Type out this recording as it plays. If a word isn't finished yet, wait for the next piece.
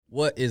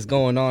What is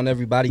going on,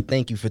 everybody?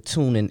 Thank you for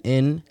tuning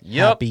in.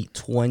 Yep. Happy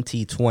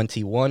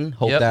 2021.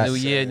 Hope New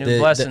year, new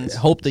blessings.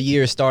 Hope the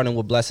year is starting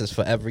with blessings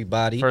for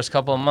everybody. First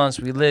couple of months,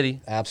 we litty.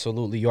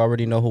 Absolutely. You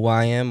already know who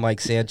I am, Mike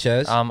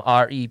Sanchez. I'm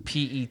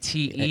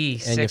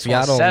REPETE. And if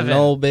y'all don't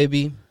know,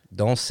 baby,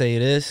 don't say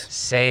this.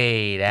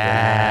 Say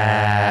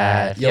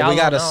that. Yo, we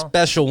got a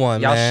special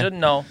one, y'all man. Should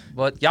know,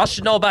 but y'all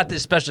should know about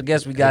this special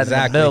guest we got in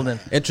the building.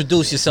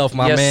 Introduce yourself,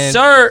 my yes, man. Yes,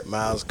 sir.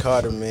 Miles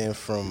Carter, man,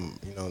 from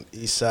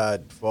East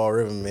Side, Fall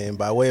River, man,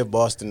 by way of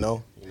Boston,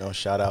 though.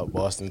 Shout out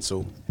Boston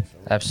too.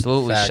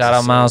 Absolutely. Facts. Shout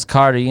out Miles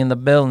Carter. He in the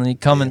building. He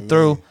coming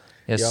through.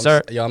 Yes,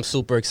 sir. I'm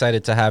super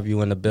excited to have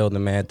you in the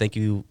building, man. Thank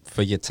you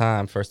for your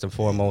time, first and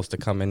foremost, to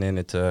coming in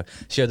and to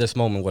share this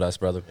moment with us,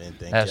 brother. Man,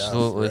 thank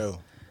Absolutely. y'all, for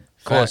real.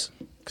 Of course.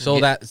 So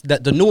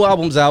that the new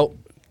album's out.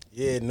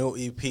 Yeah, new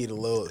EP, the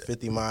little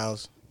 50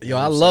 Miles. Yo,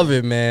 I love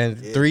it, man.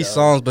 Yeah, 3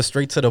 songs, but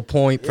straight to the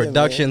point. Yeah,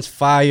 Production's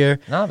fire.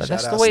 No, but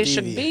that's Shout the out way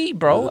Stevie. it should be,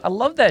 bro. I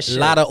love that shit. A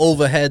lot of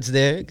overheads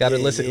there. Gotta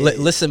Yeah, listen yeah.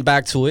 listen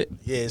back to it.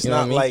 Yeah, it's You know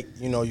not what I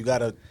mean? like, you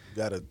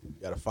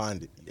gotta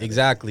find it.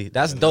 Exactly.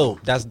 That's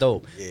dope. That's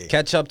dope. Yeah.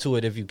 Catch up to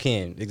it if you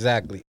can.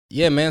 Exactly.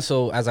 Yeah, man.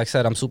 So as I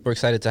said, I'm super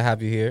excited to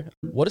have you here.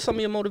 What are some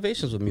of your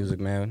motivations with music,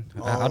 man?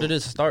 How did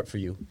it start for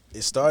you?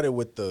 It started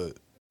with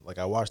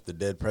I watched the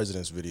Dead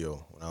Presidents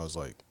video when I was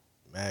like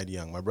mad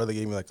young. My brother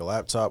gave me like a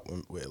laptop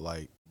with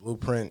like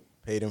Blueprint,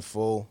 Paid in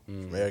Full,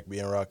 from Eric B.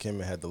 and Rakim.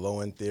 It had the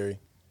Low End Theory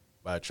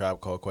by a Tribe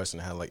Called Quest,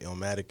 and it had like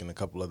Illmatic and a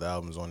couple other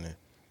albums on there.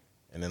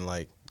 And then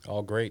like,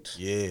 All great.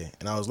 yeah,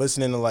 and I was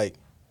listening to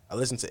I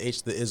listened to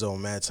H the Izzo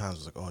mad times. I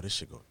was like, oh, this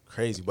shit go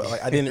crazy. But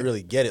like I didn't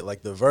really get it.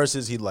 Like the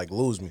verses, he'd like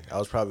lose me. I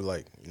was probably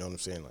like, you know what I'm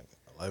saying, like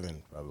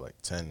 11, probably like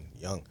 10,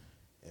 young.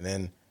 And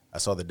then I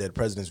saw the Dead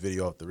Presidents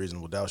video off the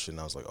Reasonable Doubt shit, and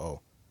I was like,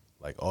 oh,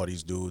 like all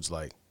these dudes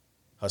like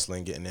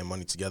hustling, getting their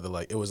money together.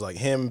 Like it was like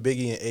him,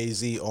 Biggie, and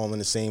AZ all in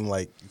the same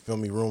like, you feel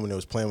me, room, and they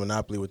was playing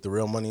Monopoly with the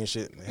real money and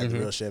shit. And they had the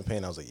real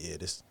champagne. I was like, yeah,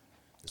 this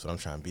is what I'm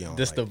trying to be on.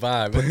 This like, the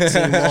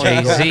vibe.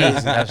 Jay-Z.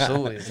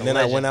 Absolutely. and then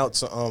I went out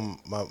to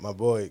my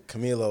boy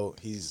Camilo.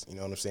 He's, you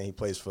know what I'm saying, he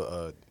plays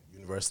for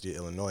University of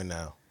Illinois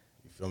now.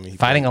 You feel me? He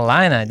Fighting plays,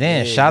 Illini.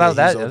 Damn. Yeah, Shout yeah, out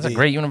that. he's That's a OD.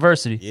 great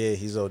university. Yeah,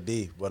 he's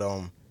OD. But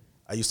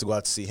I used to go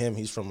out to see him.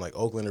 He's from like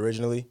Oakland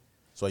originally,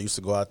 so I used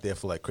to go out there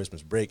for like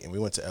Christmas break. And we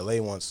went to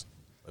LA once,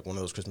 like one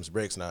of those Christmas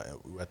breaks. And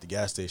we were at the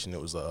gas station.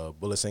 It was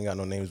Bullets Ain't Got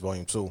No Names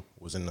Volume 2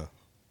 was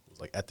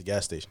like at the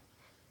gas station.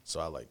 So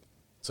I like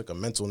took a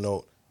mental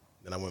note.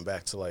 Then I went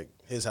back to like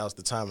his house at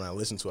the time and I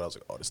listened to it. I was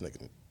like, oh, this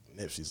nigga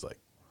Nipsey's like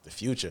the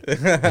future. It's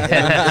like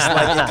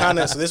it kind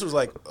of. So this was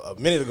like a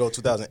minute ago,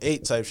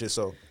 2008 type shit.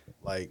 So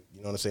like, you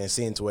know what I'm saying,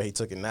 seeing to where he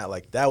took it now,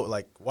 like that,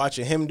 like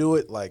watching him do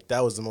it, like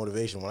that was the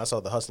motivation. When I saw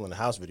the Hustle in the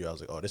House video, I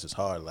was like, oh, this is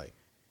hard. Like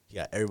he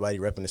got everybody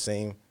repping the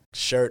same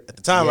shirt. At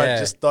the time, I Yeah.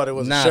 just thought it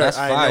was Nah, a shirt. that's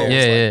I fire. know it was Yeah,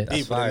 like yeah. That's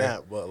deeper fire. than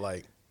that, but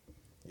like,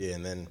 yeah,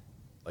 and then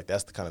like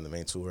that's the kind of the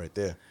main tool right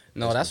there.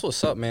 No, that's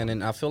what's up, man.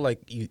 And I feel like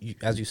you,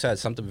 as you said,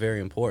 something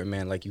very important,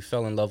 man. Like you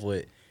fell in love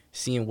with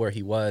seeing where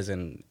he was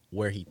and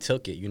where he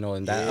took it,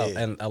 and that, Yeah.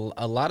 and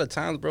a lot of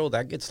times, bro,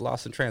 that gets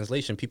lost in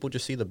translation. People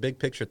just see the big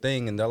picture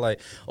thing, and they're like,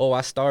 "Oh,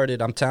 I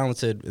started. I'm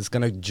talented. It's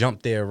gonna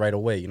jump there right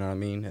away." You know what I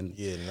mean? And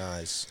Yeah, nah,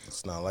 it's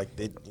not like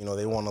they,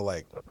 they want to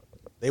like,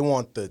 they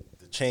want the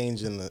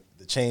change in the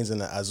chains in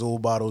the Azul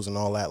bottles and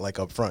all that like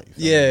up front. You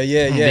feel me?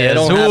 yeah. The It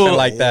don't Azul. happen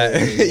like that.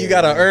 Yeah, You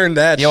gotta earn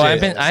that. Yo,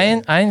 shit.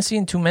 I ain't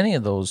seen too many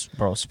of those,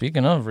 bro.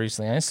 Speaking of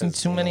recently, I ain't seen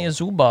too many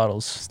Azul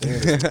bottles.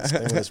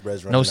 Stimulus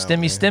breads running No out,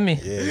 stimmy. man.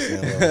 Yeah,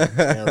 it's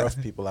getting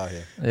rough people out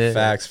here. Yeah.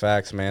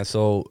 Facts, man.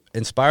 So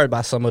inspired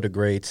by some of the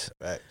greats,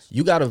 Facts.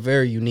 you got a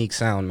very unique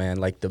sound, man.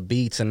 Like the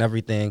beats and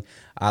everything,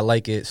 I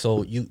like it.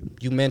 So you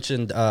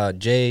mentioned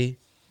Jay,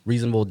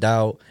 Reasonable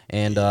Doubt,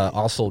 and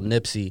also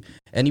Nipsey.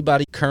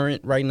 Anybody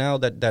current right now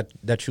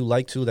that you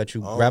like to, that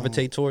you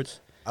gravitate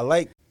towards?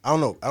 I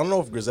don't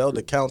know if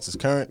Griselda counts as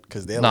current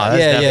because they're No, like, that's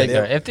Yeah, definitely yeah.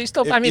 current. If they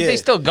still, If- I mean, yeah, they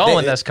still going.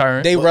 they- That's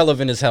current. They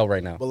relevant as hell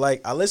right now. but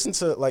like I listen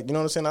to like, you know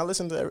what I'm saying. I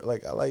listen to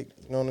like I like,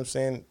 you know what I'm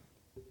saying.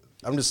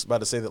 I'm just about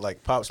to say that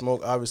like Pop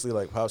Smoke, obviously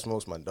like Pop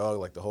Smoke's my dog.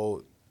 Like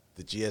the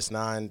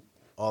GS9,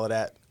 all of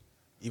that,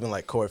 even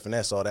like Corey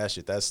Finesse, all that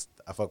shit.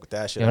 I fuck with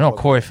that shit. You I know fuck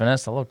Corey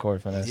Finesse. I love Corey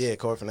Finesse. Yeah,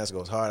 Corey Finesse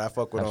goes hard. I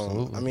fuck with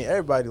Absolutely. I mean,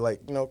 everybody like,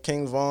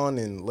 King Von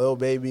and Lil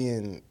Baby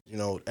and,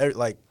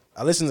 like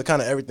I listen to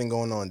kind of everything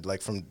going on,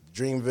 like from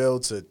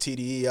Dreamville to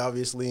TDE,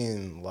 obviously,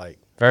 and like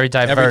Very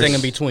diverse. Everything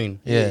in between.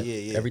 Yeah.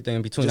 Everything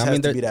in between. Just I has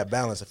mean, to there- be that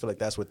balance. I feel like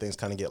that's where things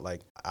kind of get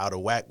like out of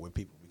whack with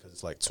people because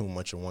it's like too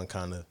much of one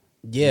kind of.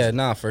 yeah,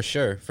 nah, for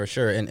sure.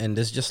 And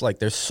there's just like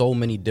there's so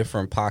many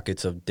different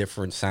pockets of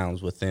different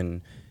sounds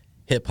within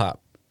hip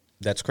hop.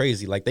 That's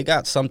crazy. Like they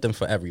got something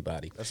for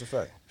everybody. That's a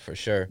fact. For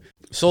sure.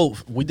 So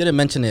we didn't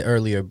mention it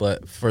earlier,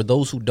 but for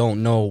those who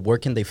don't know, where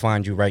can they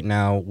find you right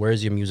now? Where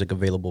is your music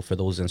available for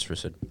those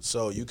interested?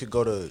 So you could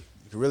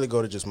really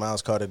go to just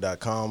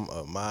milescarter.com,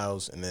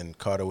 Miles, and then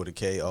Carter with a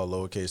K, all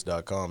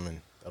lowercase.com,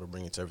 and that'll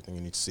bring you to everything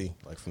you need to see,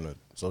 like from the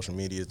social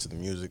media to the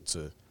music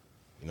to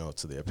you know,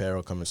 to the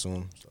apparel coming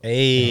soon. So.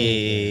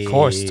 Hey, Of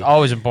course, it's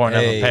always important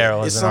to have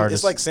apparel It's as an artist.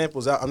 it's like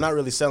samples out. I'm not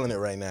really selling it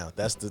right now.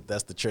 That's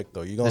the trick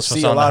though. You're gonna That's see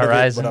what's a on the lot of it,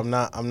 horizon. but I'm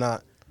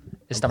not.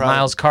 It's I'm the probably-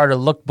 Miles Carter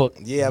lookbook.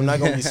 Yeah, I'm not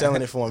gonna be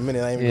selling it for a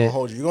minute. I ain't even Yeah. gonna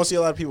hold you. You're gonna see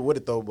a lot of people with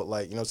it though, but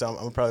like, you know what I'm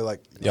saying? I'm probably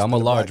like, yeah, I'm a spin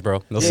the large,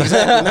 block. bro. No, Yeah,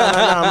 exactly. No,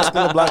 I'm gonna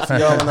spin the block for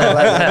y'all and all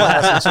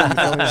that. You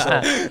feel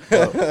me?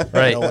 So,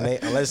 Right. You know,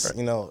 unless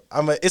you know,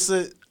 it's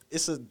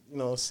a you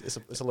know, it's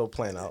a little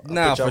plan. I'll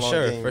nah, put y'all for on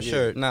sure, game. for Yeah.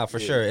 sure. Nah, for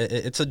Yeah. sure.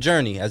 It's a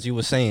journey, as you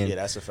were saying. Yeah,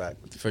 that's a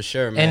fact. For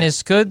sure, man. And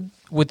it's good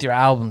with your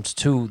albums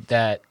too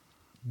that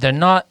they're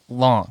not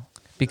long,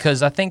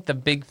 because I think the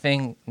big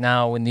thing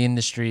now in the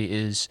industry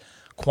is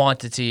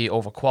quantity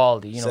over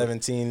quality. You know,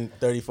 17,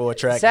 34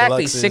 track.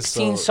 Exactly, deluxes,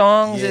 16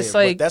 songs, it's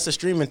but like- that's a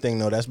streaming thing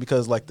though. That's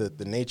because like the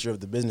nature of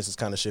the business is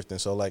kind of shifting.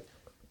 So like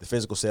the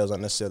physical sales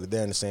aren't necessarily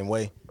there in the same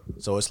way.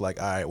 So it's like,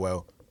 all right,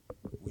 well,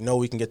 we know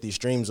we can get these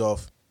streams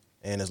off,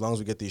 and as long as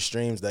we get these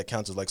streams, that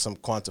counts as like some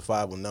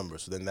quantifiable number.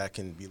 So then that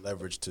can be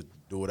leveraged to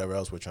do whatever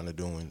else we're trying to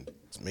do and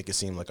make it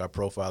seem like our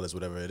profile is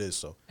whatever it is.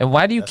 So and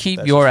why do you That's- keep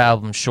that's your just-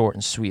 album short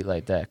and sweet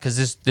like that?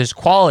 Because there's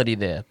quality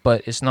there,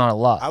 but it's not a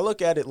lot. I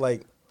look at it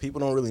like people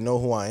don't really know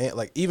who I am.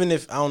 Like even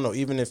if I don't know,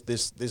 even if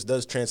this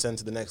does transcend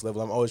to the next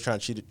level, I'm always trying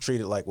to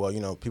treat it like, well, you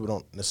know, people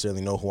don't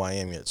necessarily know who I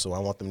am yet. So I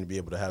want them to be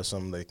able to have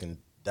something they can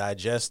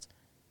digest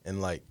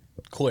and like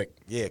quick.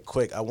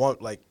 quick. I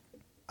want like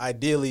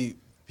ideally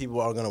people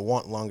are gonna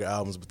want longer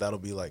albums, but that'll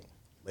be like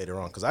later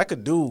on because I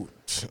could do.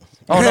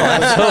 Oh no,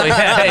 absolutely.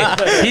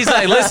 Hey, he's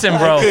like, listen,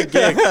 bro,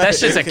 that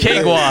shit's a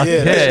cakewalk.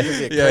 Yeah, that Yeah.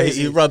 shit get Yeah,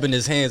 crazy. he rubbing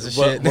his hands and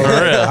shit. But For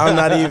real. I'm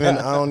not even.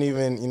 I don't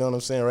even. You know what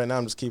I'm saying? Right now,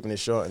 I'm just keeping it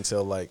short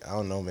until like I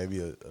don't know,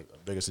 maybe a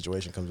bigger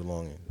situation comes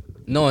along. And,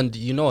 No, and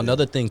you know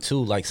another thing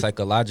too, like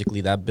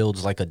psychologically, that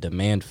builds like a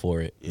demand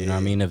for it. You know what I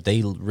Yeah. mean? If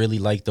they really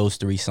like those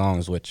 3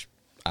 songs, which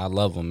I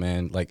love them,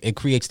 man, like it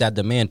creates that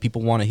demand.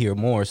 People want to hear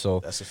more. So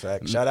That's a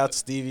fact. Shout out to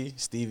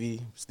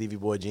Stevie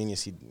Boy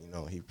Genius. He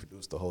he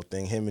produced the whole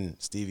thing. Him and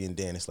Stevie and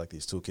Dan. It's like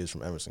these 2 kids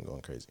from Emerson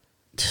going crazy.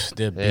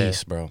 they're Yeah.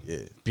 beasts, bro. Yeah.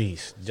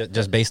 Beasts.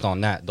 Just based on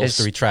that, those It's-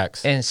 3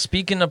 tracks. And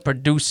speaking of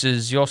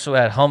producers, you also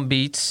had Hum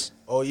Beats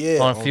Oh yeah.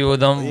 on a few of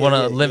them. Yeah, One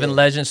of yeah, the living yeah.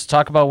 legends.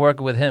 Talk about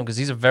working with him because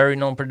he's a very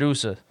known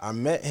producer. I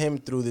met him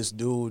through this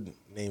dude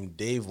named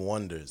Dave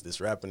Wonders. This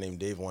rapper named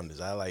Dave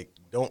Wonders. I like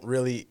don't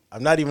really.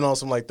 I'm not even on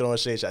some like throwing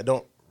shade. I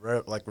don't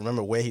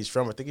remember where he's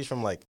from. I think he's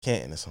from like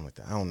Canton or something like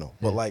that. I don't know.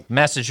 But like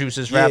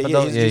Massachusetts rapper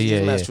though. he's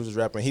a Massachusetts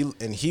rapper.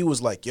 And he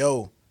was like,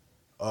 yo,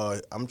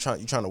 you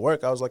trying to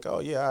work? I was like, oh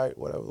yeah, all right,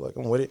 whatever. Like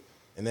I'm with it.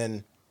 And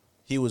then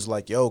he was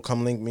like, yo,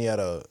 come link me at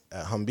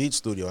Hum Beats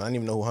studio. And I didn't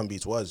even know who Hum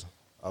Beats was.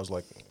 I was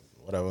like,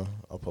 whatever,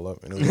 I'll pull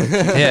up. And it was like,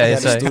 Yeah, he had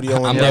it's a like, studio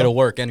in I'm there. there to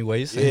work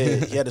anyways. Yeah,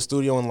 he had a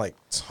studio in like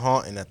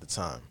Taunton at the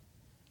time.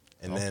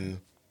 And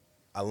then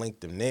I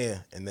linked him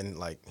there, and then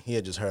like he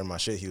had just heard my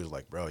shit. He was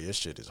like, bro, your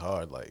shit is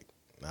hard. Like,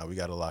 now we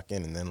gotta lock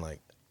in. And then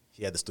like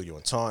he had the studio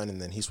in Taunton,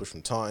 and then he switched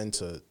from Taunton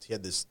to he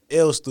had this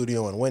ill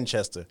studio in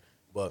Winchester,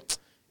 but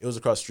it was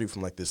across the street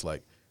from like this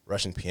like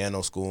Russian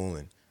piano school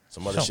and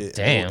some other Oh, shit.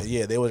 damn. And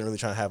they wasn't really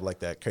trying to have like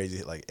that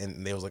crazy like,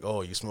 and they was like,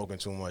 oh, you smoking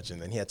too much,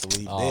 and then he had to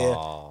leave Aw.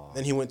 there.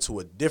 Then he went to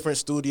a different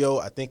studio.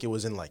 I think it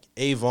was in like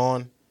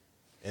Avon,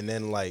 and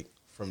then like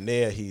from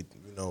there he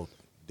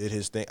did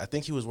his thing. I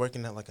think he was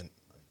working at like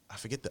I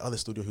forget the other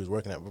studio he was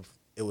working at.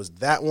 It was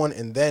that one,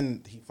 and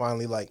then he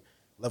finally like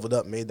leveled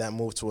up, made that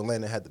move to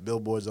Atlanta, had the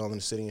billboards all in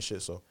the city and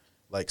shit. So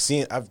like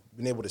I've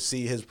been able to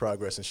see his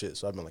progress and shit.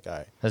 So I've been like, all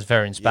right, That's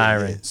very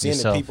inspiring. Seeing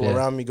yourself, the people yeah.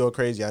 around me go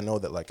crazy, I know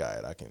that like, all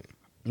right, I can.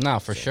 Nah,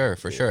 for sure.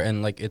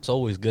 And like it's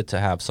always good to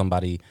have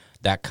somebody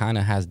that kind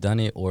of has done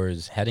it or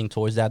is heading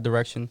towards that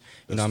direction.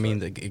 You know what I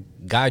mean?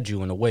 It guide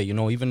you in a way,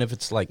 even if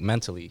it's like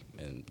mentally,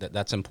 and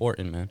that's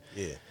important, man.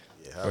 Yeah.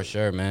 For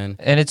sure, man.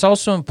 And it's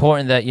also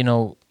important that,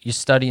 you're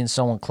studying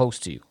someone close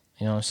to you.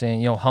 You know what I'm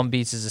saying? Hum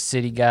Beats is a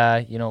city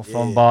guy,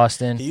 from Yeah.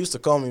 Boston. He used to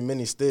call me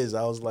Mini Stiz.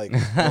 I was like,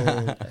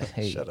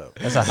 Hey, shut up.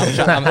 That's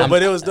a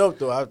But it was dope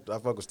though. I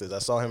fuck with Stiz. I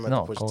saw him at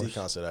No, the of Pusha T course.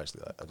 concert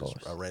actually.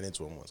 I ran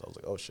into him once. I was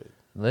like, oh shit.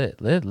 lit.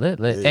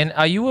 Yeah. And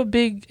are you a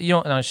big,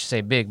 no, I should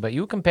say big, but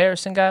you a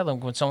comparison guy?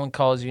 Like when someone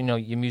calls you,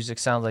 your music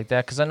sounds like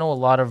that? Because I know a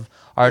lot of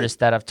artists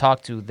that I've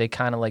talked to, they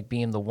kind of like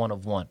being the one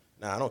of one.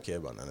 Nah, I don't care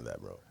about none of that,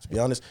 bro. To be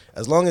honest,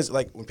 as long as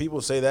like when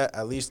people say that,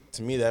 at least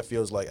to me that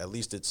feels like at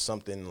least it's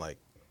something like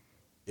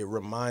it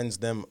reminds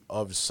them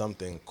of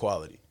something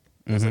quality.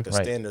 It's like a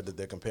Right. standard that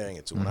they're comparing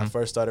it to. When I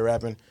first started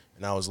rapping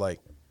and I was like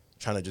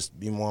trying to just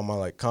be more on my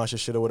like conscious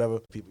shit or whatever,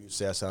 people used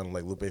to say I sounded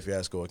like Lupe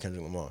Fiasco or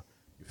Kendrick Lamar.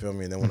 You feel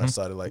me? And then when I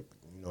started like,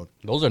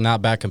 Those are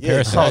not bad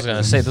comparisons. I was going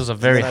to say, those are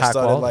very and then high I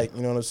started quality. like,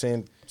 you know what I'm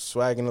saying,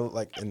 swagging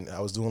like, and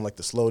I was doing like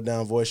the slowed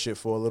down voice shit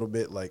for a little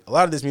bit. Like a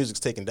lot of this music's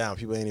taken down.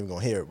 People ain't even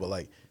gonna hear it, but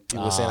like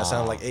People were saying I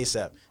sound like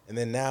ASAP. And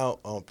then now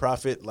on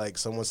Prophet, like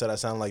someone said I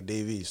sound like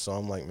Dave East. So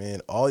I'm like,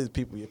 man, all these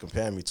people you're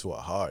comparing me to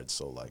are hard.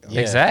 So like, I'm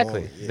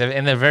Exactly. going,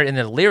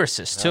 They're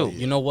lyricists too. yeah.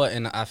 You know what?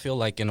 And I feel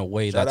like in a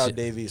way Shout that's out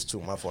Dave East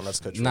too. My phone. Let's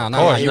cut you Nah, off. nah,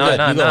 course, you nah, good,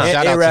 nah, you good. nah.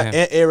 Shout out to him.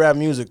 And A-Rap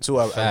Music too.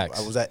 I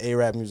Facts. was at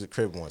A-Rap Music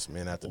crib once,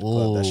 man, after the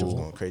club. That shit was Ooh,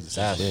 going crazy.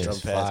 that Drum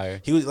is pads.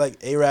 fire. He was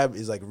like, A-Rap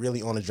is like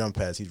really on the drum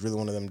pads. He's really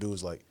one of them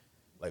dudes like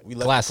we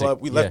left Classic, the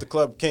club. We yeah. left the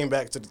club, came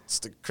back to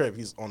the crib.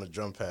 He's on the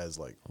drum pads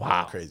like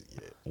Wow. going crazy.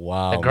 Yeah.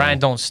 Wow. The man.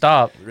 grind don't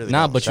stop. Really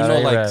Nah, don't. but you Shout know,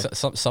 out like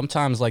A-Rap.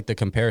 sometimes, like the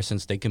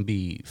comparisons, they can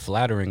be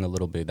flattering a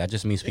little bit. That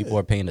just means people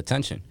are paying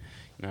attention.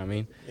 You know what I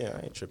mean? Yeah,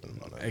 I ain't tripping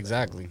on that.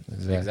 Exactly.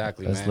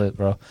 Exactly. That's man. lit,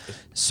 bro.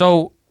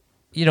 So,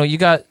 you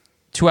got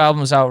 2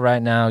 albums out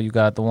right now. You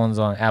got the ones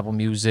on Apple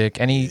Music.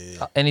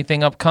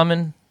 Anything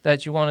upcoming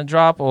that you want to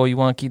drop, or you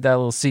want to keep that a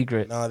little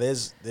secret? No,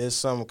 there's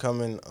some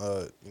coming.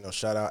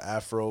 Shout out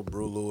Afro,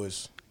 Brew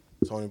Lewis,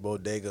 Tony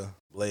Bodega,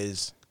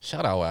 Blaze.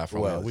 Shout out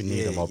Afro, Well, man. We need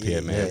yeah, him up yeah,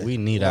 here, man. yeah. We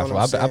need You know Afro. what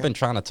I'm I've saying? been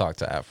trying to talk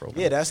to Afro. Man.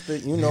 Yeah, that's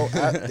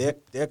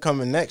they're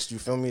coming next. You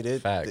feel me?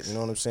 Facts. You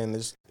know what I'm saying?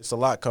 It's a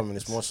lot coming.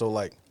 It's more so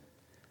like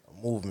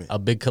a movement. A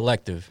big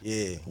collective.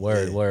 Yeah.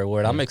 Word, yeah.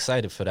 word. I'm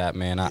excited for that,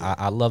 man.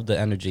 I love the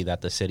energy that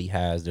the city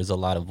has. There's a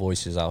lot of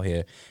voices out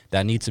here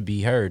that need to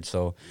be heard.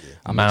 So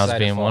I'm Miles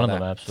excited being for one all of them,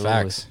 that. absolutely.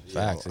 Facts, Yeah,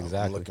 facts, I'm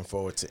exactly. looking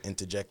forward to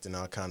interjecting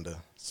our kind of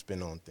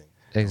spin on thing.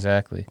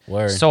 Exactly.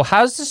 Word. So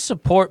how's the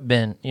support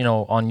been,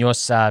 on your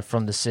side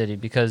from the city?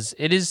 Because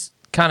it is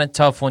kind of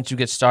tough once you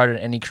get started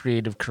in any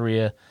creative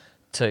career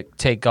to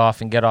take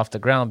off and get off the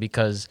ground,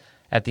 because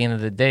at the end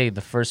of the day,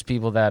 the first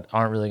people that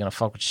aren't really going to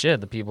fuck with shit are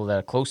the people that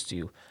are close to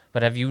you.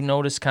 But have you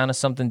noticed kind of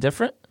something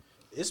different?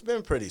 It's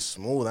been pretty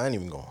smooth. I ain't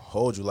even gonna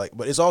hold you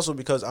but it's also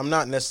because I'm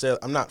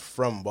not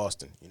from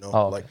Boston. Oh, okay.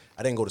 Like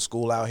I didn't go to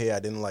school out here. I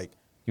didn't like.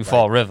 You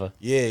Fall River.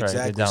 Yeah, Right, you're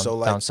exactly. down, so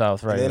like down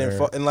south, right? And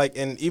then right.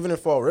 and even in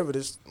Fall River,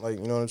 this like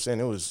you know what I'm saying.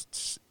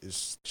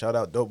 It's shout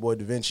out Dope Boy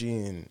Da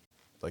Vinci and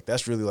like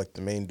that's really like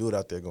the main dude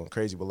out there going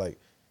crazy. But like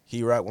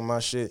he rocked with my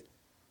shit.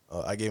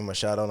 I gave him a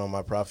shout out on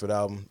my Prophet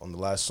album on the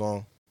last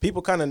song.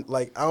 People kind of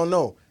like I don't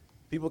know.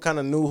 People kind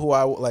of knew who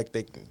I like.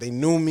 They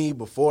knew me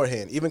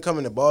beforehand. Even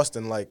coming to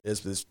Boston, like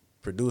there's this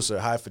producer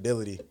High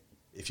Fidelity.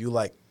 If you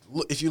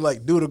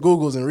do the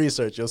Googles and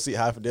research, you'll see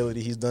High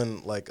Fidelity. He's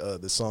done like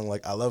the song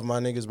like I Love My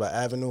Niggas by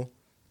Avenue.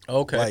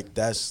 Okay. Like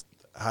that's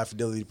High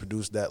Fidelity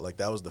produced that. Like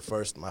that was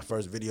my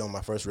first video,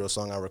 my first real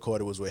song I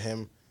recorded was with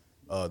him.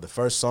 The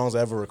first songs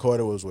I ever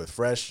recorded was with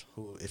Fresh,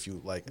 who if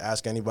you like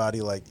ask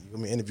anybody, like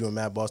you're interviewing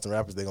mad Boston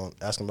rappers, they're gonna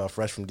ask them about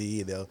Fresh from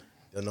DE, they'll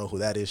know who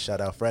that is.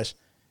 Shout out Fresh.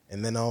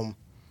 And then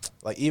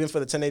like even for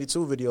the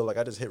 1082 video, like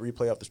I just hit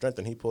replay off the strength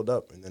and he pulled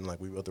up and then like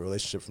we built the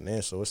relationship from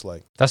there. So it's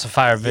like That's a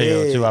fire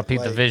video Yeah, too. I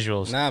peeped like, the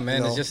visuals. Nah,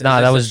 man. You It's know. just Nah,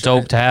 it's that just was a-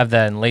 dope to have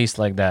that and laced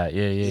like that.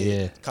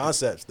 Yeah.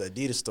 Concepts, the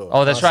Adidas store.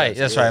 Oh, that's right.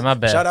 Concepts, That's right. My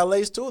bad. Shout out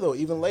Lace too though.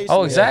 Even Lace. Oh,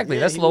 man. exactly.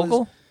 That's he was-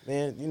 local.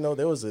 Man,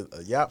 there was a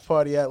yacht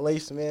party at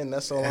Lace, man.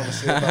 That's all I'm gonna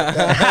say about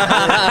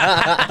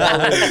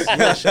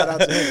that. Shout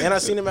out to him. And I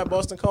seen him at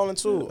Boston Calling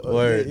too.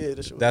 Word. Yeah,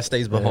 this shit was- That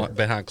stays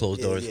behind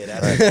closed doors.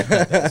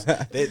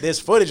 There's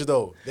footage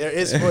though. There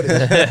is footage.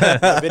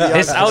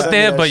 It's out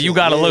there, but you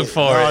gotta look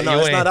for it. No, You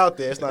it's ain't- not out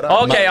there. It's not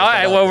out there. Okay, all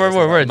right. It's not out there. It's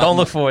not Word. out Don't there.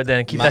 look for it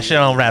then. Keep that shit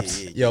on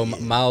wraps. Yo,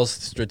 Miles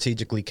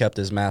strategically kept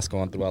his mask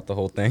on throughout the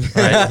whole thing.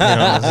 Right? You know what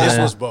I'm This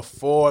saying? was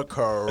before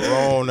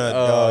Corona,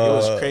 dog. It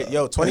was crazy.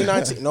 Yo,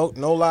 2019.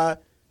 No lie.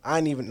 I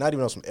ain't even not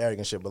even on some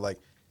arrogant shit, but like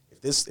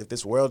if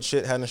this world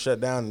shit hadn't shut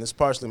down, and it's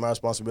partially my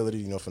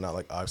responsibility, for not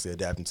like obviously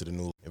adapting to the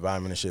new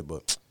environment and shit.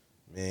 But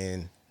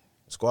man,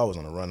 the squad was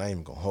on the run. I ain't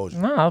even gonna hold you.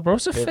 Nah, bro,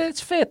 it's a fair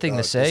thing to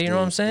Dog, say. this You know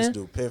what I'm dude- saying? This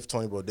dude, Piff,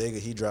 Tony Bodega,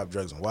 he dropped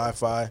drugs and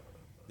Wi-Fi.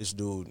 This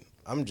dude,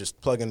 I'm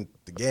just plugging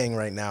the gang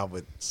right now,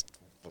 but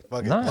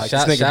fucking Nah. like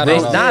Shout- this nigga shout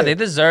Brew- out. They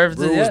deserved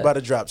Brew it. was Yeah. about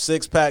to drop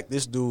 6-pack.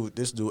 This dude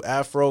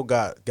Afro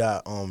got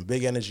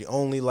Big Energy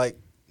Only. Like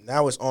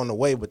now it's on the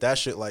way, but that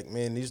shit like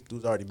man, these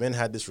dudes already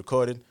had this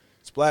recorded.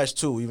 Splash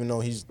too, even though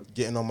he's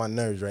getting on my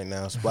nerves right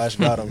now. Splash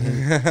got him.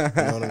 You know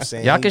what I'm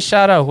saying? Y'all can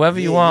shout out whoever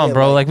you Yeah, want, yeah,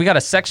 bro. like- Like we got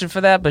a section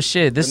for that, but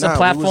shit, this is Nah, a we was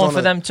platform on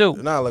for them too.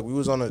 Nah, like we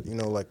was on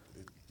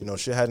a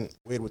shit hadn't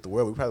weighed with the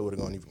world. We probably would have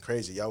gone even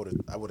crazy. I would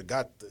have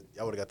got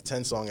the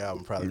 10-song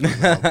album probably.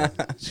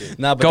 Shit.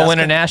 Nah, but Go that's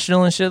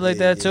international and shit like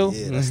Yeah, that too.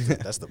 Yeah,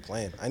 that's the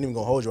plan. I ain't even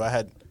gonna hold you.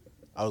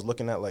 I was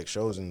looking at like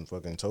shows in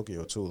fucking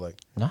Tokyo too. Like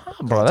Nah,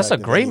 bro, that's a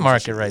contacting great venues and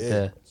market shit. right Yeah.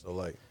 there. So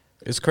like.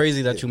 It's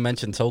crazy that you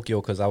mentioned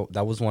Tokyo because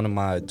that was one of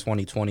my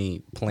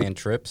 2020 planned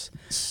trips,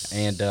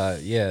 and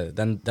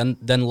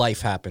then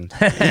life happened.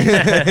 You know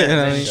what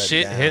I mean?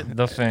 Shit down. hit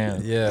the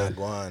fan. Yeah.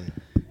 Guan.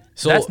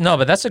 So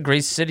But that's a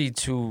great city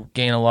to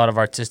gain a lot of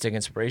artistic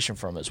inspiration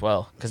from as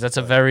well, because that's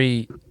a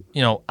very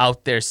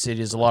out there city.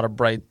 There's a lot of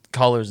bright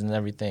colors and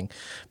everything,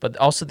 but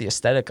also the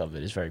aesthetic of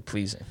it is very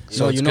pleasing.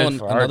 So it's you know good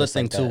for another artists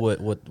thing like too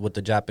that. with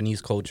the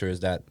Japanese culture is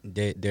that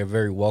they're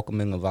very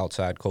welcoming of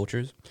outside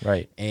cultures,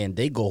 Right. and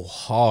they go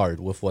hard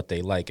with what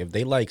they like. If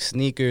they like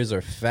sneakers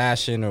or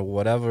fashion or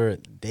whatever,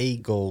 they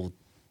go.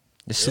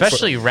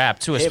 Especially rap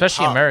too,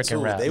 especially Hip-hop, American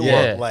too. rap. They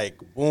Yeah. want like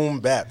boom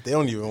bap. They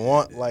don't even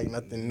want like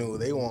nothing new.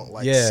 They want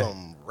like Yeah.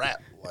 some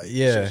rap. Like,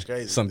 Yeah, shit's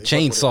crazy. some They fuck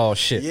with chainsaw it.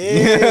 shit.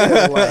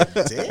 Yeah, like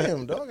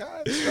damn, dog.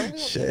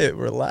 Shit,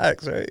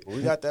 relax, right?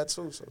 We got that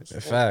too. So it's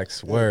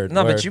Facts, word.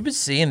 No, word. but you've been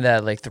seeing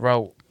that like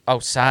throughout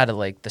outside of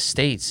like the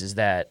states is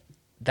that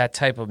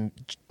type of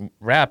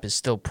rap is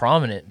still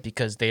prominent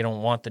because they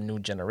don't want the new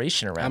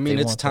generation of rap. I mean,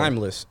 They it's want the-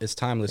 timeless. It's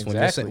timeless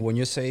Exactly. when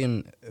you're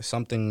saying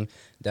something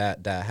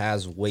that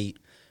has weight,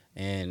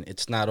 and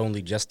it's not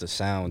only just the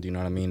sound. You know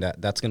what I mean?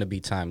 That's gonna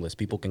be timeless.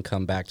 People can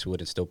come back to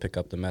it and still pick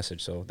up the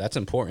message. So that's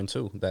important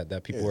too.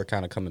 That people are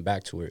kind of coming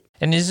back to it.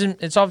 And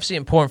it's obviously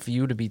important for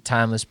you to be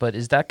timeless, but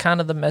is that kind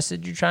of the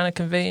message you're trying to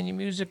convey in your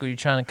music, or you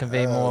trying to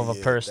convey more of a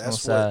personal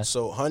side?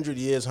 So 100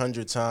 years,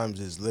 100 times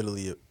is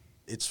literally,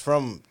 it's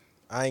from,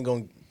 I ain't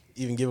going to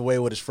even give away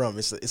what it's from.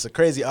 It's a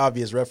crazy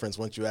obvious reference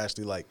once you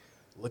actually like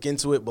look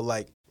into it, but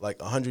like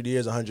 100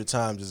 years, 100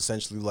 times is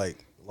essentially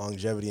like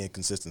longevity and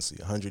consistency.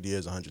 100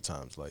 years, 100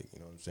 times. Like, you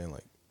know what I'm saying?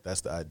 Like,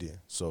 that's the idea.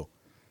 So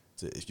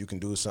if you can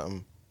do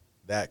something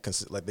that,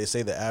 like they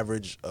say the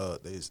average,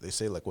 they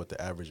say like what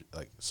the average,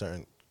 like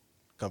certain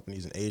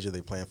companies in Asia,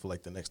 they plan for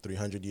like the next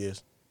 300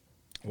 years.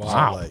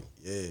 Wow. So like,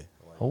 yeah.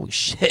 Like, Holy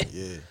shit.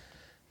 yeah,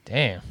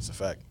 Damn. it's a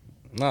fact.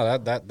 No,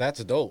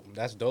 that's dope.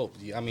 That's dope.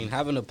 I mean,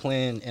 having a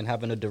plan and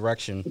having a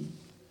direction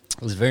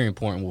is very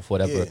important with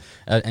whatever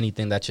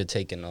anything that you're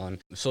taking on.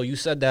 So you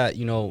said that,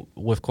 you know,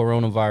 with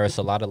coronavirus,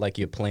 a lot of like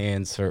your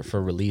plans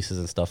for releases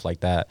and stuff like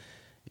that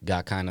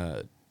got kind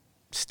of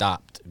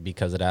stopped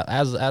because of that,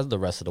 as the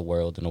rest of the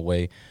world in a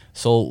way.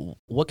 So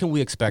what can we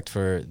expect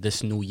for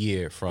this new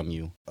year from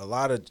you? A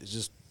lot of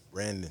just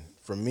branding.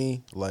 For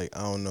me, like,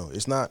 I don't know.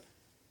 It's not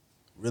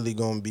really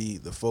going to be,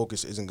 the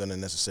focus isn't going to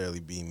necessarily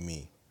be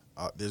me.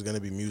 There's going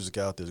to be music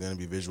out. There's going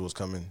to be visuals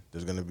coming.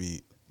 There's going to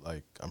be,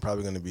 like, I'm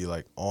probably going to be,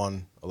 like,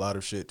 on a lot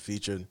of shit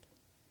featured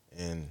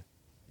and,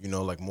 you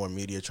know, like, more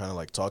media trying to,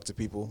 like, talk to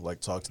people, like,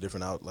 talk to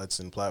different outlets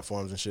and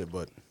platforms and shit.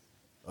 But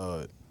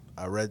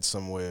I read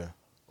somewhere,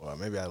 or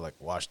maybe I, like,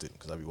 watched it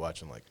because I be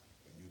watching, like,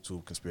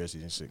 YouTube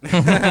conspiracies and shit.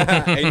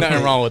 Ain't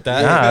nothing wrong with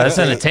that. Nah, that's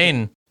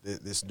entertaining.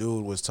 This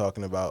dude was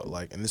talking about,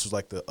 like, and this was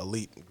like the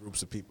elite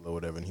groups of people or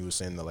whatever, and he was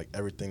saying that like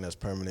everything that's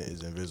permanent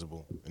is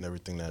invisible, and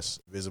everything that's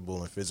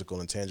visible and physical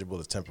and tangible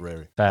is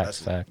temporary.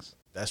 Facts.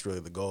 That's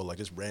really the goal. Like,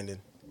 just branding.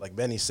 Like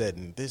Benny said,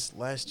 and this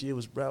last year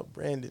was about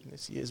branding.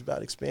 This year is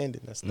about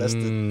expanding. That's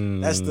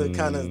the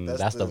kind of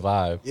that's the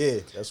vibe. Yeah,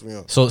 that's what we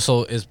on.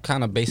 So it's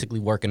kind of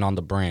basically working on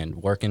the brand,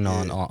 working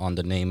on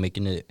the name,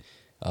 making it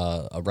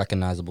a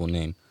recognizable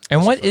name.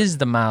 And what is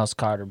the Miles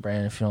Carter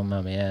brand, if you don't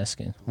mind me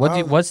asking?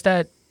 What's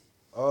that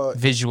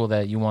visual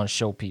that you want to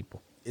show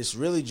people? It's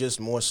really just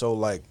more so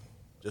like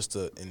just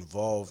an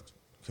involved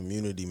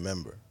community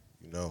member,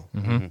 you know.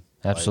 Mm-hmm.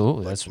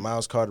 Absolutely. Like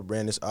Miles Carter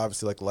brand. It's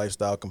obviously like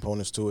lifestyle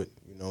components to it.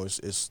 You know,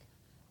 it's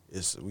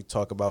we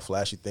talk about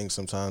flashy things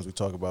sometimes. We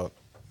talk about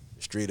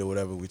the street or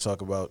whatever. We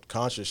talk about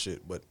conscious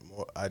shit, but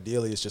more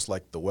ideally, it's just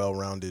like the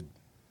well-rounded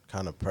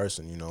kind of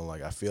person. You know,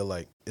 like I feel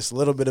like it's a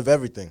little bit of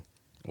everything.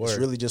 Word. It's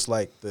really just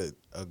like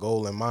a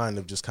goal in mind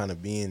of just kind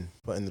of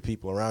putting the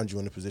people around you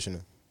in a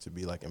position to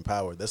be like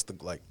empowered. That's the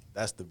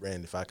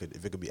brand.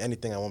 If it could be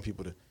anything, I want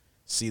people to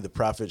see the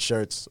Prophet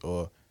shirts,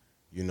 or,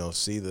 you know,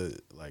 see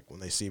when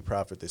they see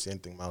Prophet, they see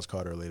anything Miles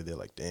Carter related, they're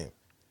like, damn,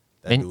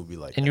 that dude would be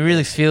like. And you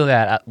really feel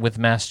that with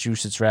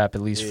Massachusetts rap,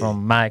 at least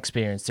from my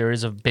experience, there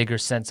is a bigger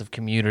sense of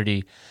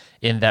community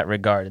in that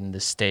regard in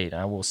this state.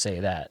 I will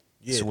say that,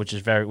 which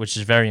is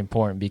very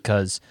important,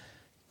 because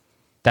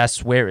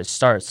that's where it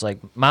starts. Like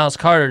Miles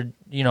Carter,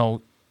 you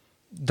know,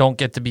 don't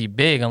get to be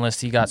big unless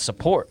he got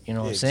support, you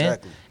know what I'm saying?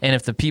 Exactly. And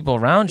if the people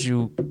around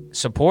you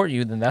support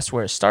you, then that's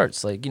where it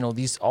starts. Like, you know,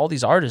 all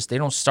these artists, they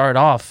don't start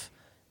off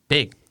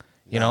big,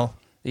 you know?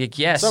 Like,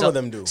 yeah, Some of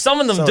them do. Some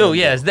of them do,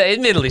 yes.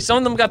 Admittedly, some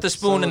of them got the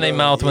spoon in their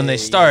mouth when they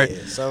start.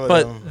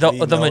 But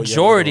the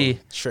majority,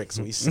 tricks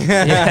we see.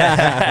 Sneaky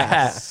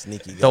guys.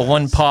 the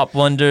one pop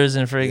wonders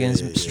and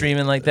friggin'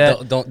 streaming like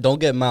that. Don't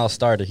get Miles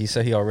started. He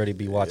said he already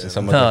be watching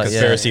some of the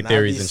conspiracy And I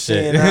theories be and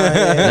shit.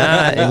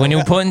 Nah, when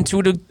you putting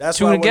two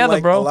together,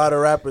 like, bro. A lot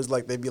of rappers,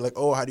 like, they be like,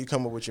 oh, how do you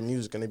come up with your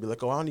music? And they be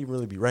like, oh, I don't even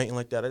really be writing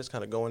like that. I just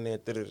kind of go in there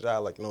and da-da-da.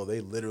 Like, no, they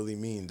literally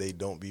mean they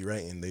don't be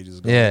writing. They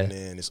just go in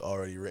there and it's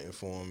already written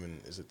for them, and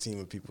it's a team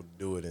of people to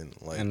do it, and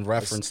like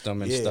reference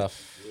them and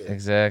stuff. Yeah.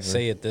 Exactly.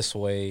 Say it this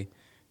way.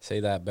 Say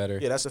that better.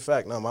 Yeah, that's a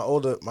fact. No, my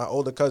older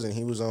cousin,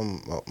 he was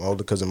my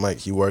older cousin Mike.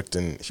 He worked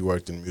in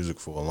music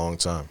for a long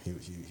time.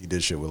 He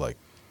did shit with like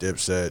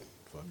Dipset,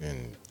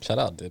 fucking Shout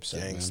out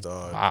Dipset,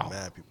 Gangstar, Wow.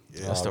 mad people.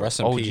 Yeah, That's the rest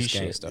in OG peace,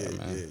 shit. Gangstar,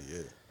 man. yeah.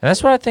 And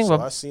that's what I think So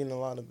about. I've seen a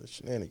lot of the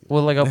shenanigans.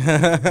 Well, like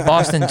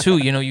Boston too,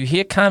 you know, you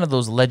hear kind of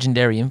those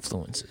legendary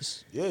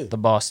influences. Yeah. The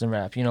Boston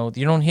rap, you know,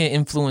 you don't hear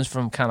influence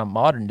from kind of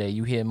modern day.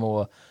 You hear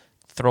more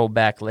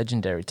throwback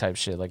legendary type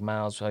shit, like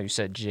Miles, how you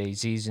said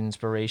Jay-Z's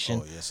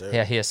inspiration. Oh, yes, sir.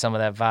 Yeah, I hear some of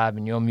that vibe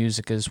in your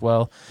music as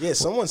well. Yeah,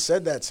 someone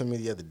said that to me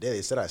the other day.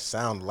 They said I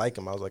sound like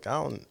him. I was like,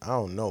 I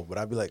don't know, but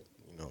I'd be like,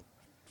 you know,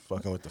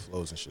 fucking with the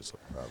flows and shit. So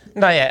probably.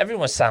 No, yeah,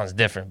 everyone sounds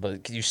different,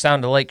 but you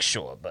sound alike,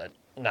 sure, but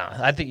nah,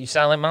 I think you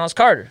sound like Miles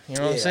Carter. You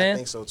know what I'm saying? I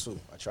think so too.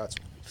 I try to.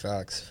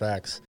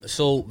 Facts.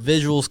 So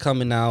visuals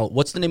coming out.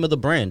 What's the name of the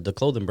brand? The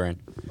clothing brand?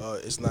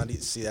 It's not.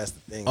 See, that's the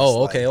thing.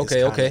 Oh, It's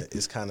okay.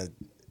 It's kind of.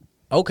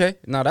 Okay,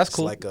 now that's It's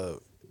cool. like a.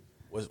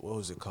 What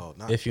was it called?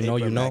 Not If you know,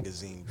 Paper you know.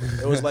 Magazine.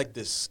 It was like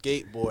this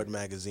skateboard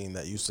magazine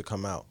that used to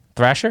come out.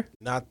 Thrasher?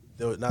 Not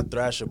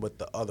Thrasher, but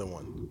the other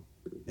one.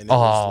 And it Oh.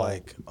 was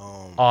like.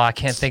 Oh, I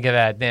can't think of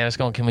that. Damn, it's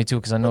gonna kill me too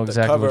because I know The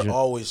exactly cover what you.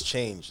 always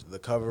changed. The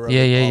cover of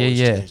Yeah, it yeah, always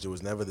yeah. changed. It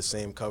was never the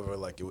same cover.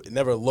 Like it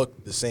never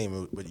looked the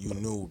same, but you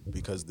knew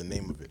because the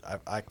name of it.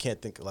 I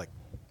can't think of like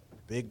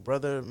Big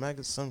Brother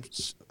magazine.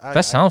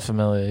 That sounds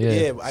familiar.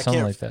 Yeah, I something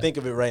can't like that. think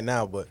of it right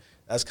now, but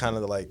that's kind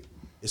of like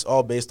it's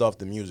all based off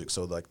the music.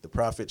 So like the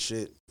Prophet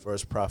shit,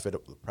 first Prophet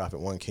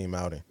 1 came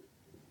out, and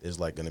there's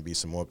like gonna be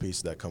some more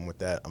pieces that come with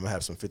that. I'm gonna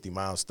have some 50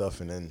 Mile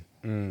stuff, and then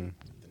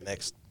the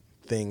next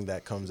thing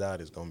that comes out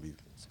is gonna be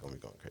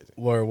going crazy.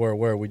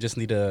 Word. We just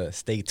need to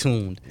stay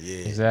tuned.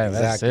 Yeah, Exactly.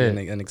 That's and,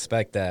 it. and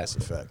expect that. that's a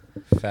fact.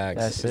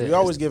 Facts. That's We're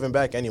always giving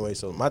back anyway.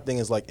 So my thing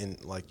is like in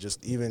like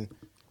just even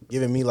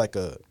giving me like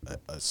a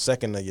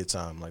second of your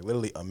time, like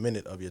literally a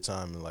minute of your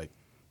time, and like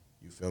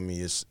you feel me.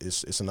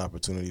 It's an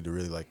opportunity to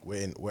really like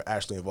we're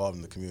actually involved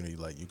in the community.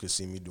 Like you could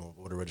see me doing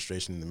voter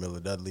registration in the middle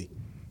of Dudley.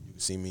 You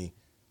could see me.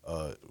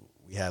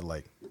 We had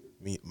like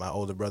my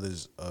older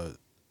brother's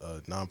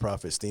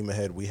nonprofit Steam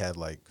Ahead. We had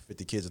like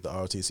 50 kids at the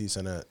ROTC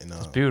Center in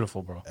It's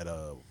beautiful, bro. at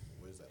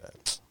where's that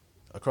at?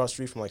 Across the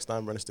street from like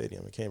Steinbrenner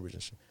Stadium in Cambridge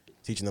and shit,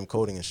 teaching them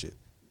coding and shit.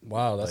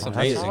 Wow, that's Like,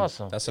 amazing.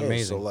 awesome. That's Yeah,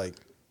 amazing. So like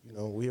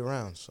we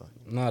around. So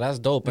No, that's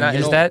dope. And Now, you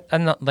is know-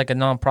 that like a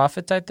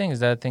non-profit type thing? Is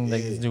that a thing that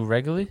you Yeah. do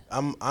regularly?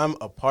 I'm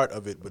a part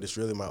of it, but it's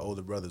really my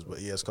older brothers.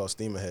 But yeah, it's called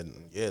Steam Ahead.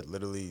 And yeah,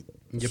 literally.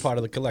 you're part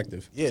of the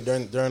collective? Yeah,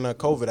 during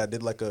COVID, I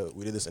did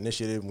we did this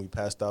initiative and we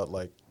passed out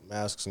like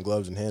masks and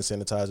gloves and hand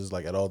sanitizers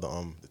like at all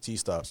the T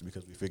stops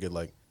because we figured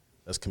like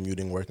that's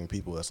commuting working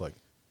people. That's like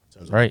in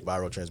terms of Right.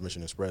 viral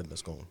transmission and spread.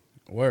 That's going.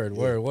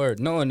 Word.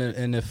 No,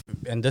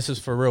 and this is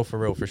for real,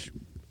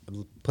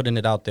 putting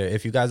it out there.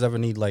 If you guys ever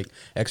need like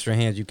extra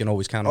hands, you can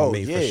always count on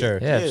me for sure.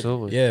 Yeah,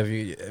 absolutely. Yeah, if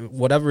you,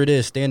 whatever it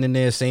is, standing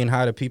there saying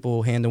hi to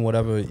people, handing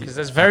whatever. Because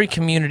that's very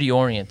community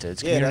oriented.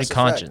 It's community that's a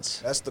fact.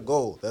 conscience. That's the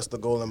goal. That's the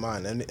goal in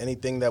mind. And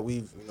anything that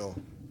we've,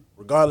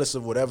 regardless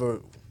of whatever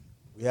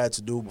we had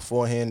to do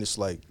beforehand, it's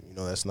like,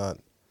 that's not.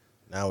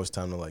 Now it's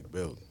time to like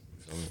build.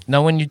 You feel me?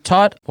 Now, when you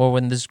taught or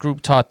when this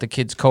group taught the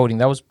kids coding,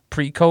 that was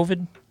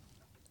pre-COVID,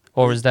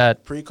 or was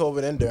that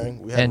Pre-COVID and during,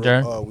 we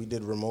we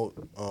did remote.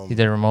 you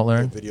did remote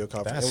learn? Video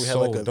conference. That's and we had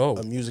so like dope.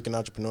 a music and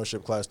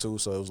entrepreneurship class too.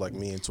 So it was like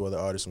me and 2 other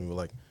artists, and we were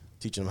like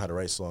teaching them how to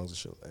write songs and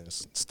shit and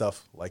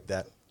stuff like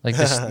that. Like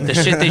the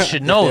shit they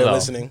should know They're though.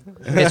 listening.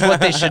 It's what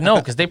they should know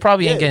because they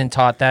probably ain't Yeah. getting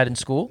taught that in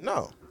school.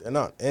 No, they're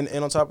not. And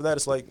on top of that,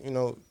 it's like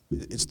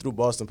it's through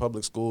Boston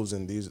Public Schools,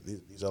 and these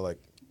are like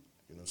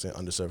what I'm saying,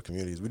 underserved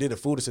communities. We did a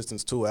food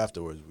assistance too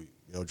afterwards. We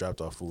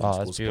dropped off food. Oh,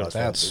 and that's school beautiful.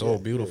 supplies. That's so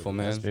beautiful,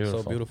 man. That's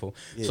beautiful. So beautiful.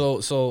 Yeah.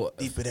 So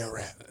Deeper than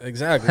rap.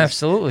 exactly.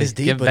 Absolutely. It's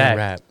Give deeper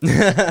back. than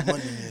rap.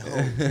 Money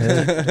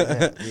and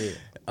hope.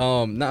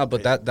 Yeah.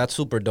 But that's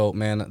super dope,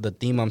 man. The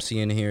theme I'm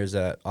seeing here is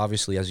that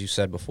obviously, as you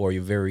said before,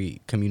 you're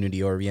very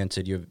community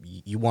oriented.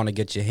 You want to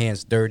get your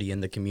hands dirty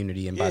in the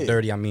community, and by Yeah.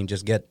 dirty I mean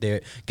just get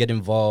there, get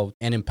involved,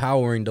 and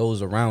empowering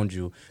those around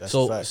you. That's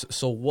so, a fact.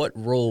 so what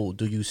role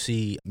do you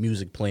see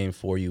music playing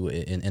for you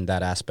in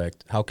that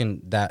aspect? How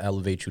can that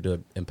elevate you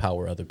to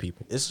empower other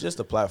people? It's just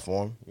a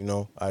platform,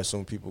 I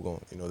assume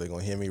people they're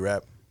gonna hear me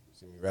rap,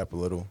 see me rap a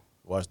little,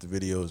 watch the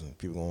videos, and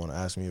people gonna want to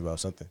ask me about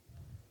something,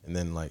 and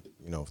then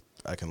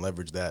I can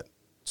leverage that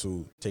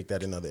to take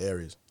that in other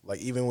areas. Like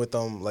even with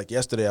like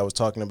yesterday, I was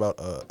talking about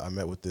I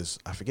met with this,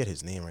 I forget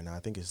his name right now. I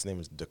think his name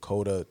is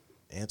Dakota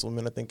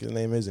Anselman, I think his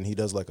name is, and he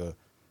does like a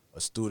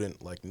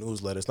student like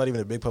newsletter. It's not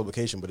even a big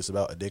publication, but it's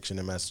about addiction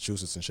in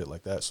Massachusetts and shit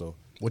like that. So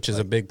Which is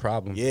a big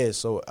problem. yeah,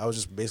 so I was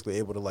just basically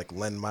able to like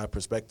lend my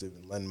perspective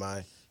and lend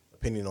my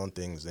opinion on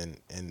things, and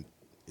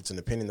it's an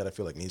opinion that I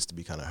feel like needs to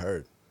be kind of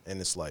heard. And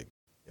it's like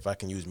if I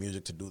can use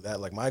music to do that,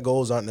 like my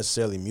goals aren't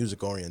necessarily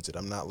music oriented.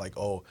 I'm not like,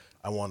 oh,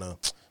 I want to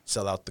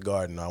sell out the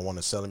Garden, or I want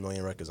to sell 1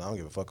 million records. I don't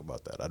give a fuck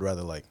about that. I'd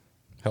rather like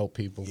Help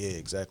people. yeah,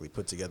 exactly,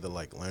 put together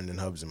like learning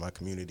hubs in my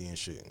community and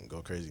shit and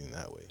go crazy in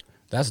that way.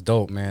 That's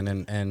dope, man.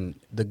 And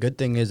the good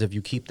thing is if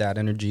you keep that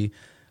energy,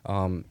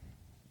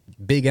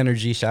 big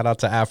energy. Shout out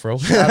to Afro.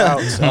 Shout out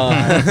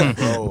to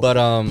bro.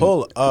 But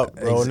pull up,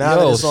 bro. Now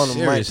yo, that it's on the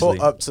mic, seriously.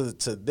 pull up to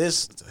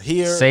this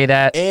here. Say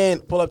that.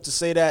 and pull up to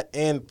say that,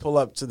 and pull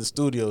up to the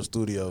studio.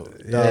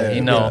 Yeah,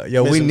 You know.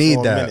 Yo, we Missing need for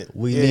a that. minute.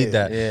 We Yeah. need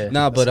that. Yeah.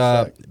 Nah, That's but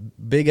a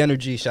fact. big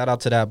energy. Shout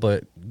out to that.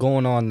 But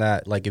going on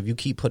that, like if you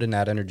keep putting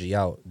that energy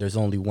out, there's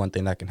only one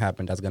thing that can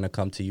happen. That's gonna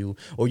come to you,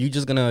 or you're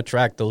just gonna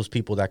attract those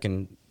people that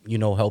can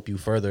help you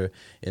further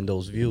in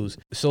those views.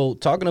 So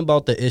talking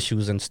about the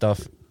issues and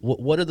stuff,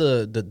 what are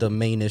the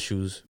main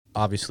issues?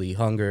 Obviously,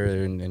 hunger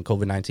and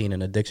COVID-19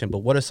 and addiction. But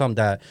what are some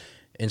that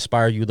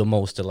inspire you the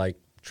most to like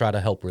try to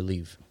help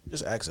relieve?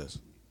 Just access.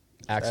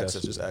 Access.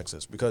 Just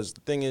access. Because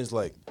the thing is,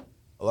 like,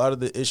 a lot of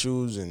the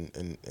issues and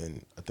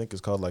I think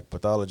it's called like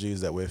pathologies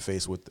that we're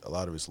faced with, a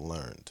lot of it's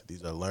learned.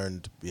 These are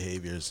learned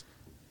behaviors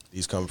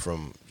These come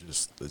from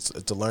just it's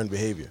a learned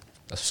behavior.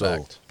 That's so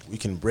fact. we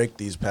can break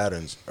these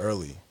patterns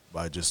early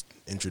by just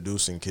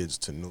introducing kids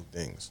to new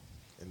things,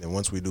 and then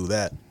once we do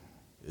that,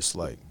 it's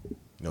like, you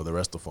know, the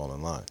rest will fall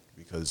in line.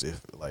 Because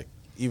if like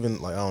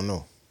even like I don't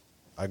know,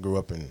 I grew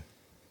up in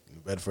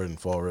New Bedford and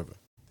Fall River,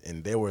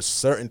 and there were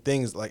certain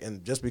things like,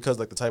 and just because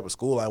like the type of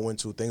school I went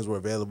to, things were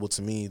available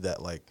to me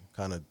that like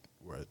kind of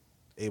were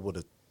able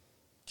to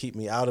keep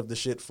me out of the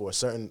shit for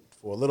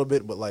a little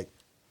bit, but like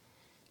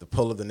the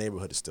pull of the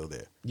neighborhood is still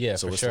there. Yeah,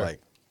 so for it's sure. like,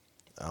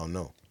 I don't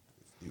know,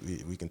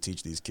 we can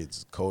teach these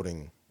kids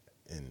coding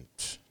in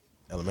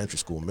elementary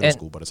school, middle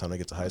school. By the time they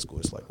get to high school,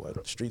 it's like,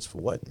 what, streets for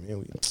what?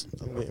 Man,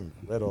 I'm getting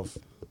read off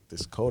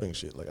this coding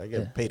shit. Like I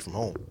get paid from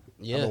home.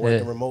 Yeah. I've been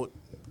working remote.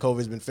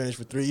 COVID's been finished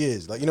for 3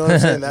 years. Like, you know what I'm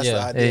saying? That's the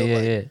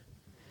ideal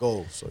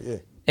goal. So yeah.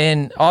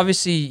 And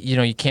obviously, you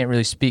know, you can't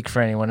really speak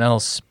for anyone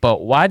else,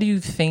 but why do you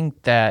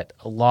think that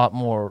a lot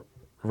more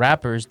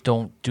rappers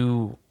don't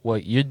do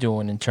what you're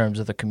doing in terms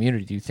of the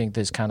community? Do you think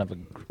there's kind of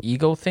an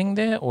ego thing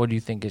there, or do you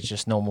think it's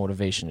just no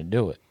motivation to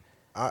do it?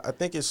 I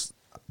think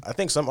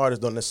some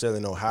artists don't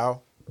necessarily know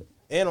how.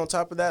 And on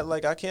top of that,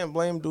 like, I can't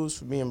blame dudes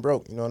for being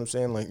broke. You know what I'm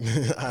saying? Like,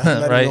 I'm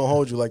not Right. even gonna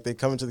hold you. Like, they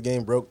come into the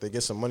game broke, they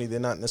get some money. They're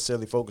not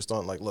necessarily focused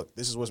on, like, look,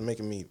 this is what's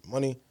making me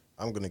money.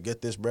 I'm gonna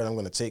get this bread. I'm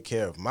gonna take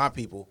care of my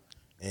people,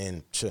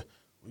 and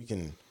we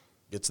can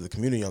get to the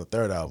community on the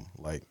third album.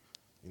 Like,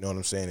 you know what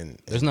I'm saying?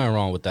 And There's nothing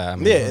wrong with that. I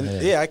mean,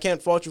 yeah, I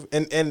can't fault you.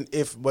 And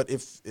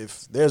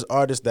if there's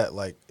artists that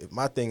like, if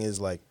my thing is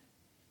like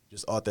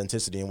just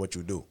authenticity in what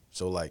you do.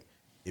 So like,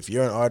 if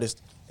you're an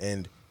artist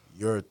and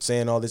you're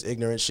saying all this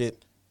ignorant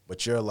shit,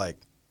 but you're like,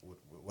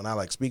 when I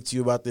like speak to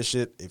you about this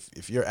shit,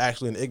 if you're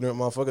actually an ignorant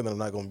motherfucker, then I'm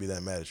not gonna be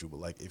that mad at you. But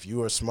like, if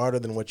you are smarter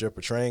than what you're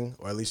portraying,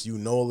 or at least you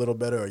know a little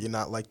better, or you're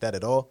not like that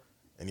at all,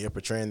 and you're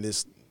portraying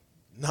this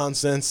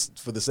nonsense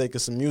for the sake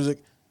of some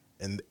music,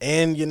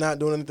 and you're not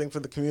doing anything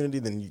for the community,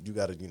 then you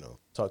got to, you know,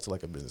 talk to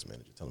like a business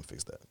manager, tell them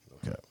fix that.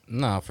 Okay.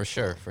 No, for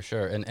sure,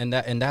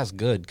 and that's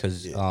good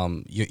because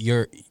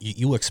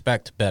you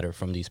expect better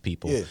from these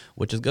people,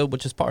 which is good,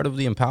 which is part of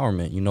the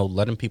empowerment. You know,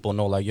 letting people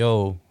know like,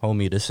 yo,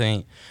 homie, this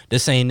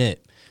ain't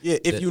it. Yeah,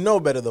 if you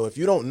know better though, if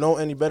you don't know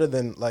any better,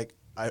 then like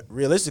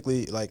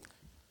realistically, like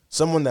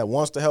someone that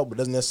wants to help but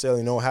doesn't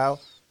necessarily know how,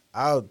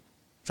 I'll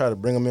try to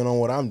bring them in on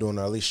what I'm doing,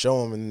 or at least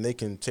show them, and they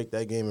can take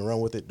that game and run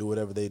with it, do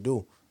whatever they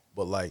do.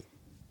 But like,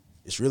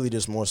 it's really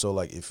just more so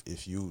like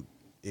if you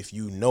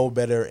know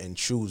better and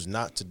choose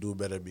not to do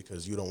better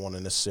because you don't want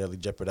to necessarily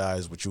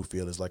jeopardize what you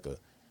feel is like a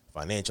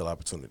financial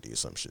opportunity or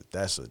some shit,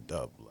 that's a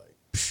dub.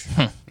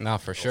 Like, nah,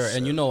 for sure.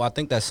 And you know, I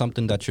think that's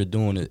something that you're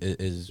doing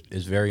is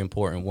very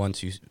important.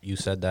 Once you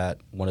said that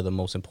one of the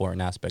most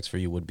important aspects for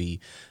you would be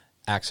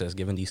access,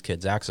 giving these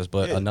kids access.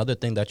 But another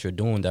thing that you're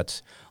doing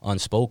that's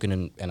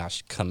unspoken, and I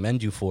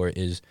commend you for it,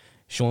 is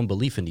showing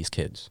belief in these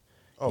kids.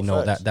 You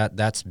know,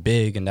 that's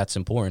big and that's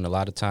important. A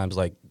lot of times,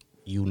 like,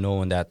 you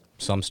knowing that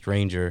some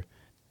stranger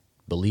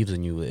believes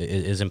in you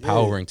is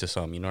empowering to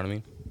some. You know what I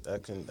mean?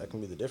 That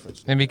can be the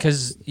difference. And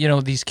because, you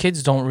know, these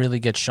kids don't really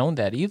get shown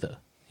that either.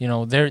 You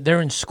know,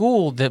 they're in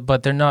school,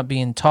 but they're not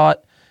being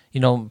taught, you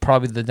know,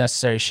 probably the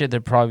necessary shit. They're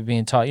probably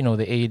being taught, you know,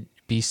 the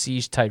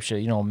ABCs type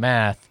shit, you know,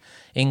 math,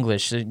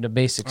 English, the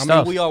basic stuff. I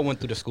mean, we all went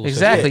through the school system.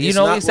 Exactly. You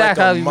know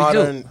exactly how we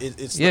do.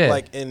 It's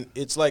like, and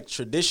it's like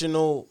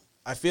traditional.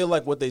 I feel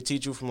like what they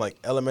teach you from like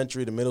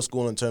elementary to middle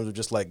school in terms of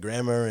just like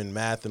grammar and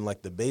math and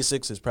like the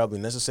basics is probably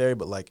necessary,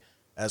 but like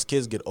as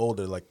kids get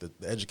older, like the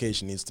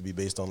education needs to be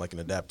based on like an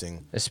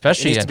adapting,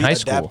 especially in high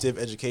school, adaptive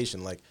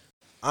education. Like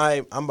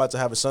I'm about to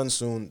have a son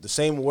soon. The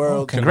same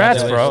world.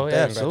 Congrats, bro. Yeah,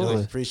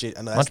 absolutely. Appreciate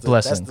it. Much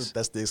blessings.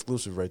 That's the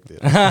exclusive right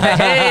there.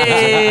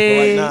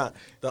 Hey!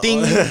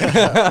 Ding.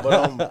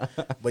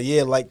 But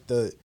yeah, like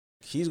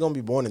he's gonna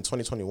be born in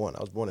 2021. I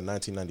was born in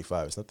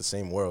 1995. It's not the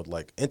same world.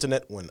 Like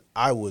internet when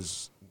I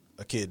was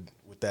a kid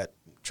with that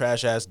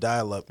trash ass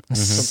dial up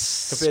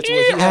compared to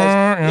what he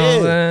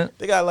has. Yeah,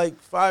 they got like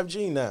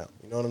 5G now.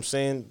 You know what I'm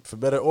saying? For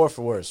better or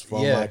for worse, for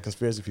all my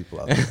conspiracy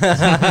people out there.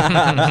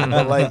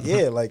 But like,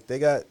 yeah, like they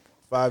got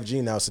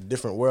 5G now. It's a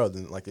different world,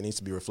 and like it needs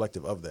to be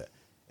reflective of that.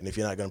 And if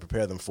you're not gonna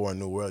prepare them for a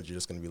new world, you're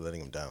just gonna be letting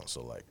them down.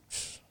 So like,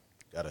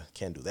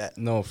 can't do that.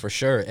 No, for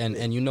sure.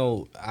 And you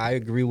know, I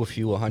agree with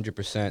you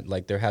 100%.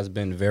 Like there has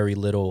been very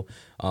little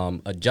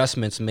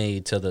adjustments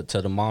made to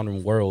the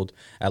modern world,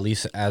 at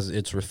least as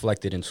it's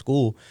reflected in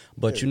school.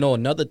 But you know,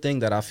 another thing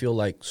that I feel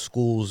like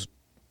schools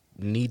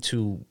need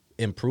to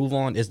improve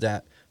on is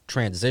that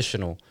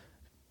transitional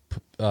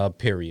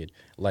period.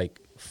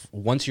 Like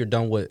once you're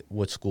done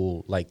with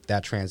school, like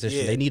that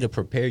transition, they need to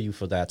prepare you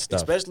for that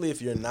stuff. Especially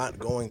if you're not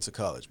going to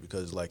college,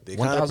 because like they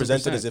kind of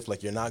present it as if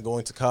like you're not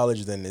going to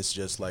college, then it's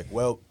just like,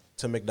 well,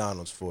 to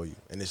McDonald's for you,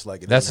 and it's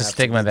like that's a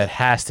stigma that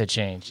has to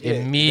change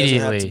immediately. It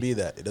doesn't have to be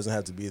that. It doesn't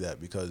have to be that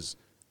because,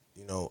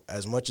 you know,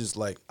 as much as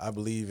like I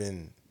believe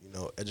in, you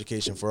know,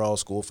 education for all,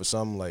 school for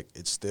some, like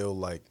it's still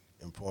like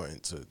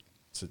important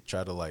to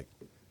try to like.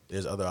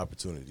 There's other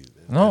opportunities.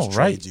 There's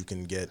trades you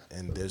can get,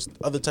 and there's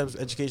other types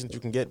of education that you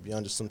can get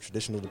beyond just some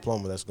traditional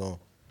diploma that's going to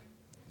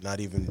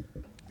not even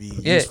be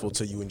Yeah. useful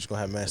to you, and you're just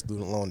gonna have mass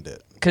student loan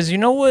debt. Because you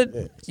know what?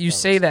 Yeah, it's You nuts.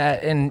 say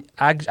that, and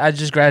I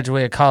just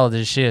graduated college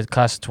this year,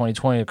 class of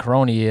 2020, the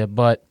Corona year.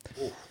 But,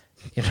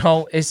 you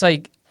know, it's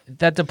like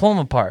that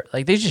diploma part.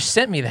 Like, they just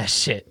sent me that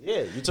shit.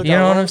 Yeah, you took You out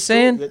know what I'm loans, too.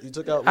 saying? You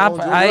took out I-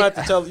 loans. You don't have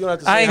to tell. You don't have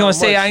to say I ain't how gonna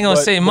say much, I ain't gonna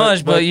say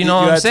much, but you know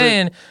what I'm had to-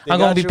 saying. they I'm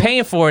gonna got be you.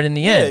 paying for it in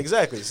the Yeah, end.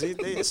 exactly. See,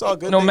 it's all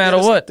good. No They matter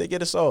get us- what. they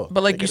get us all.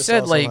 But like They you get us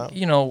said, all like somehow.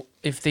 you know,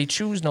 if they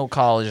choose no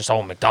college, it's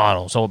all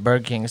McDonald's, all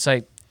Burger King. It's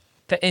like,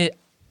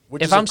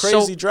 Which if is I'm a so-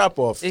 crazy drop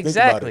off.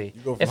 Exactly.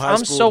 You go from If high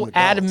I'm school so to McDonald's,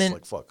 adamant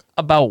like, fuck.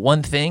 about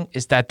one thing,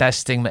 is that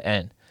stigma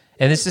end.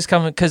 And this is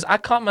coming because I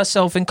caught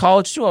myself in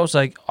college too. I was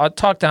like, I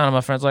talked down to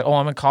my friends like, "Oh,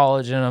 I'm in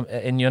college,"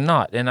 and you're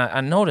not. And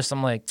I noticed,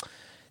 I'm like,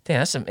 damn,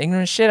 that's some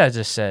ignorant shit I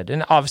just said.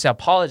 And obviously, I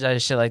apologize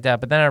and shit like that.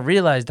 But then I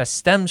realized that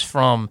stems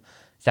from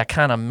that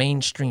kind of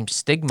mainstream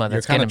stigma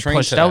that's kinda getting trained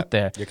pushed to out that.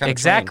 there. You're kinda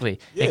Exactly.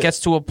 Yeah. It gets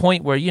to a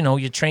point where you know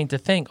you're trained to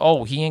think,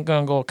 "Oh, he ain't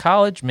gonna go to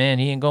college, man.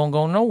 He ain't gonna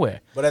go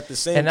nowhere." But at the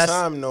same And that's-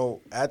 time,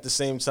 no. At the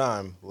same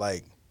time,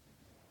 like,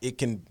 it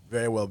can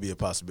very well be a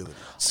possibility.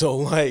 So,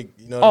 like,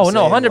 you know. What Oh I'm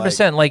no, saying?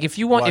 100%. Like if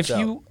you want, watch if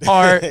you out.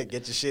 are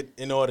get your shit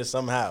in order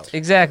somehow.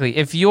 exactly,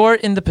 if you're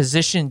in the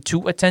position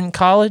to attend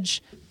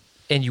college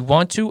and you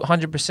want to,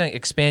 100%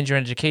 expand your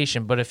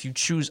education. But if you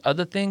choose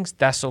other things,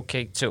 that's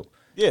okay too.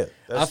 Yeah,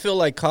 I feel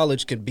like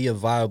college could be a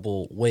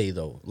viable way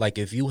though. Like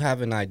if you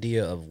have an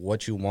idea of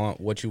what you want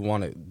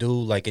to do,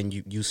 like, and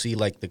you see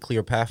like the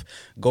clear path,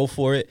 go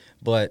for it.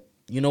 But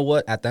you know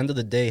what? At the end of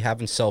the day,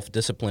 having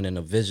self-discipline and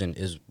a vision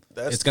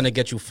it's going to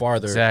get you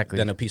farther Exactly.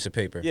 than a piece of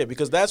paper. Yeah,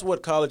 because that's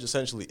what college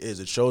essentially is.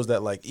 It shows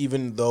that, like,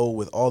 even though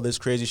with all this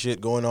crazy shit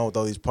going on with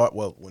all these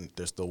when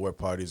there still were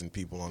parties and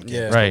people on campus,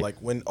 Yeah. but, Right. like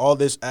when all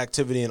this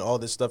activity and all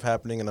this stuff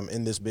happening, and I'm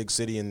in this big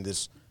city and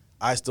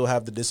I still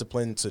have the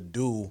discipline to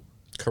do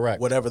Correct.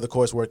 whatever the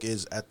coursework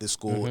is at this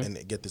school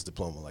and get this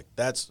diploma. Like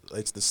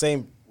it's the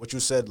same. What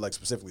you said, like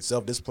specifically,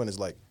 self-discipline is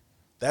like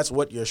that's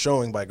what you're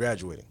showing by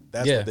graduating.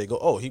 That's Yeah. what they go.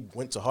 Oh, he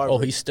went to Harvard. Oh,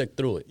 he stuck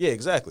through it. Yeah,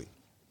 exactly.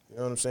 You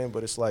know what I'm saying?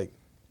 But it's like,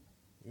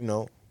 you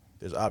know,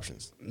 there's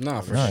options.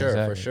 No, for No, sure,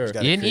 exactly. for sure. Just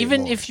gotta And create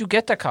even more. if you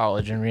get to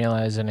college and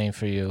realize it ain't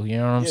for you, you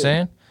know what I'm Yeah.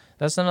 saying?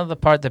 That's another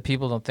part that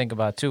people don't think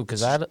about too.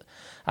 Because I had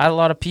a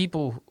lot of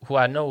people who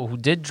I know who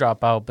did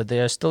drop out, but they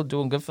are still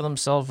doing good for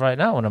themselves right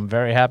now, and I'm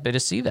very happy to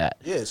see that.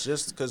 Yeah, it's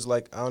just because,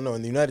 like, I don't know,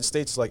 in the United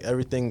States, like,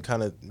 everything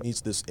kind of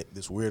meets this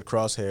weird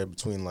crosshair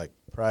between, like,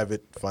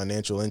 private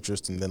financial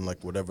interest and then,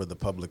 like, whatever the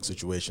public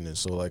situation is.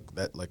 So, like,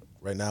 that, like,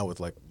 right now with,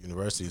 like,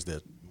 universities,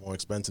 they're more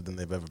expensive than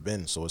they've ever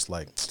been. So it's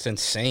like, It's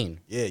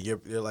insane. yeah, you're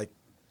like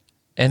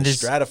And a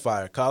it's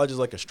stratifier. College is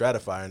like a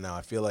stratifier now.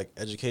 I feel like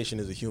education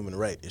is a human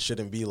right. It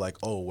shouldn't be like,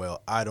 oh,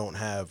 well, I don't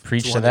have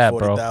Preach to that,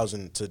 bro.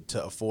 $240,000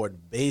 to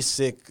afford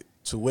basic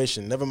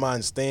tuition. Never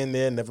mind staying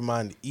there. Never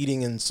mind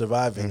eating and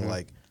surviving.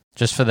 Like,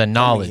 just for the coming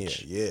knowledge.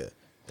 here. Yeah.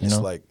 You It's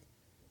know? like,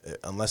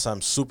 unless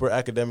I'm super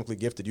academically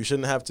gifted, you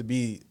shouldn't have to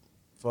be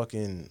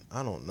fucking,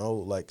 I don't know,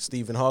 like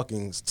Stephen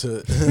Hawking's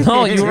to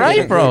No, you're to right,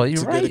 get a bro. good-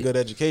 You're to get a right. good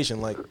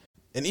education. Like,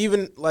 and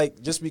even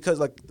like just because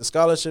like the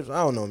scholarships,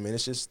 I don't know, man.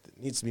 It's just it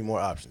needs to be more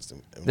options.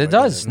 There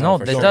does. No,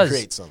 for there sure. does.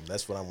 Create some.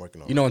 That's what I'm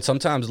working on. You know, and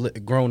sometimes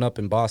growing up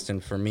in Boston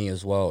for me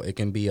as well, it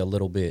can be a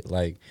little bit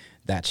like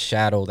that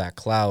shadow, that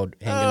cloud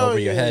hanging Oh, over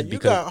your yeah, head you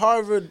because got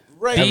Harvard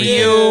right BU,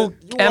 there. You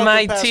walking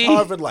MIT. past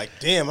Harvard, like,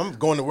 damn, I'm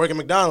going to work at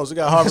McDonald's. We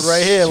got Harvard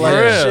right here. Like,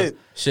 real.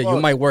 shit. you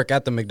Fuck. might work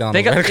at the McDonald's.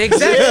 They got right?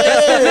 exactly.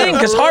 That's the thing,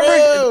 because for Harvard,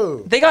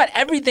 real. they got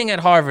everything at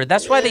Harvard.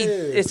 That's why they.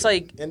 Yeah. It's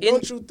like And in-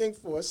 don't you think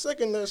for a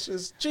second that's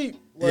just cheap?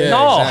 Like, Yeah,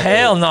 no, exactly.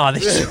 hell no. They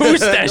juice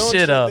that Don't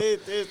shit you- up. man,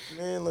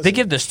 They listen,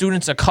 give the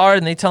students a card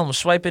and they tell them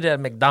swipe it at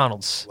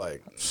McDonald's.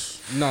 like,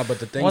 No, but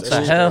the thing, What the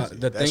too, hell?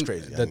 The That's thing,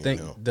 crazy. I the mean, thing,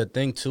 you know. the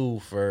thing too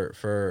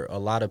for a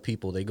lot of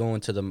people, they go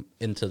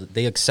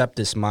they accept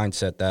this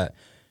mindset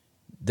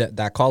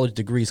that college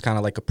degree is kind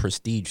of like a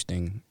prestige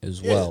thing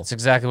as well. That's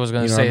exactly what I was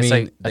going You to know say. what I It's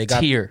mean? like they a got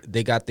tier.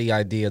 they got the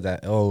idea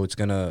that it's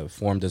gonna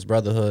form this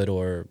brotherhood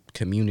or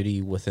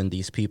community within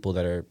these people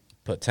that are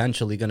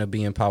potentially gonna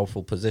be in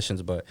powerful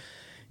positions. But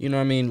you know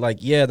what I mean? Like,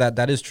 yeah,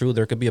 that is true.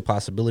 There could be a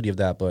possibility of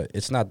that, but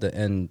it's not the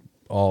end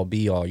all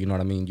be all. You know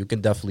what I mean? You can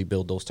definitely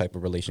build those type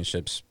of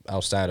relationships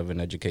outside of an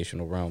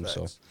educational realm.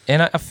 So Facts.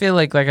 And I feel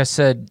like I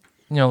said,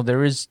 you know,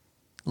 there is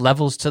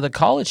levels to the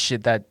college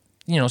shit that,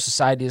 you know,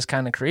 society has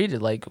kind of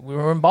created. Like, we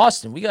were in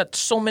Boston. We got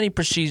so many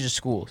prestigious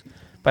schools,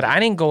 but I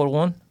didn't go to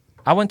one.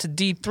 I went to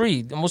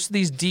D3. Most of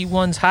these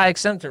D1s high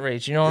acceptance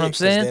rates. You know what yeah, I'm 'cause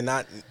saying? They're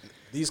not.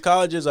 These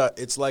colleges are.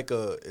 It's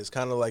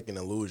kind of like an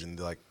illusion.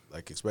 Like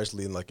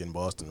especially in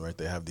Boston, right?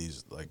 They have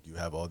these you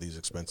have all these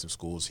expensive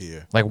schools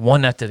here. Like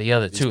one after the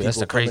other, These too. That's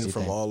the people coming crazy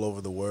from thing. all over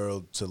the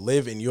world to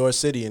live in your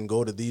city and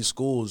go to these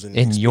schools and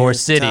In your experience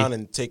the city. town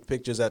and take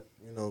pictures at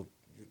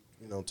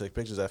take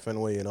pictures at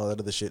Fenway and all that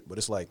other shit. But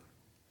it's like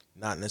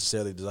not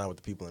necessarily designed with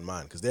the people in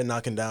mind because they're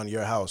knocking down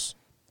your house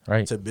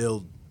Right. to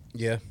build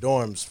yeah,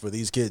 dorms for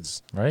these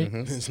kids. Right.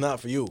 It's not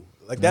for you.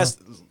 Like that's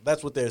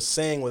what they're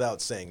saying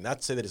without saying. Not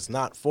to say that it's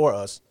not for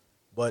us,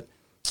 but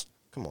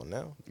Come on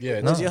now. Yeah,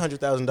 Where's no. your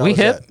 $100,000? We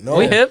hip. at? No.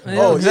 We hip. Yeah,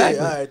 Oh exactly.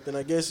 yeah, all right. Then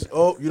I guess.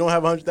 Oh, you don't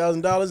have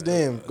 $100,000?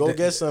 Damn, go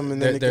get some.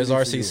 And then There's it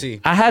can be for you.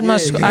 RCC. I had my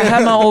Yeah. I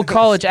had my old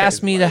college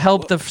ask me to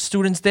help the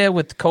students there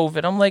with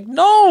COVID. I'm like,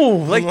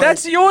 no, like like,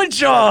 that's your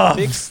job.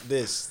 Fix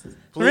this.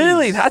 Please.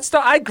 Really,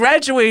 I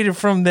graduated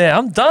from there.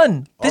 I'm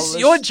done. This is this-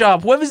 your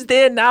job. Whoever's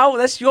there now,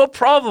 that's your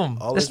problem.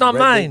 All That's this not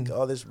bread mine,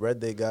 all this bread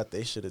they got,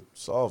 they should have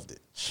solved it.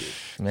 Shit.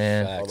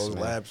 man. All Facts, those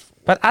man. labs.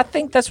 But I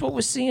think that's what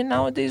we're seeing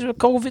nowadays with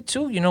COVID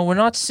too. You know, we're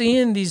not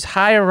seeing these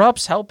higher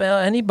ups help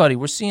anybody.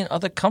 We're seeing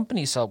other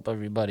companies help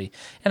everybody.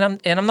 And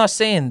I'm not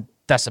saying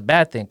that's a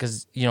bad thing,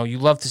 because you know you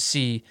love to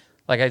see.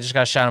 Like, I just got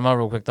to shout them out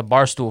real quick. The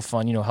Barstool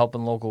Fund, you know,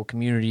 helping local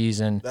communities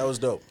and That was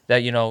dope. that,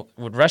 you know,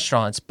 with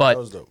restaurants. That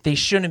was But dope. they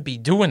shouldn't be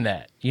doing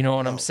that. You know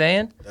what I'm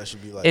saying? That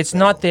should be like. It's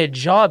not their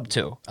job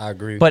to. I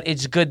agree. But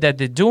it's good that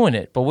they're doing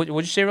it. But what'd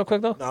you say real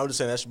quick though? No, I'm just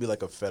saying that should be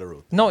like a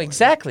federal thing. No,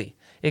 exactly.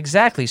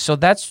 Exactly. So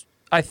that's,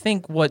 I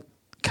think, what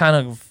kind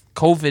of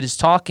COVID is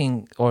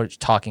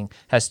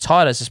has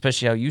taught us,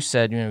 especially how you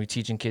said, you know, we're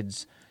teaching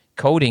kids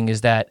coding,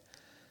 is that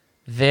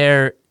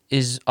there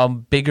is a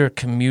bigger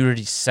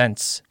community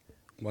sense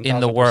in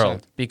the 1000%.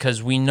 world,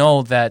 because we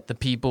know that the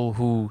people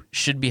who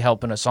should be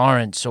helping us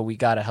aren't, so we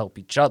got to help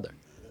each other.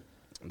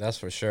 That's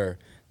for sure.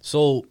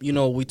 So, you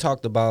know, we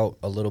talked about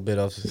a little bit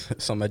of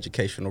some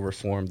educational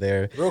reform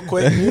there. Real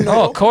quick, you know,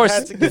 Oh, of course.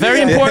 had to get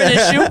Very that. important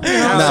issue. You know what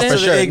I'm Nah, saying? for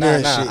To sure. the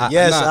ignorant Nah, shit. nah,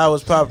 Yes, nah. I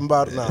was popping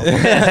about it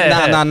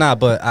now. Nah.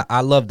 But I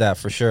love that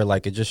for sure.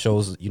 Like, it just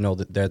shows, you know,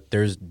 that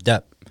there's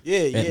depth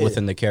Yeah.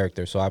 within the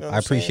character. So what I I'm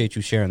appreciate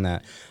you sharing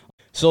that.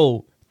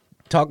 So,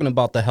 talking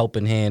about the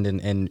helping hand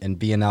and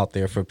being out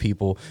there for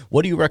people,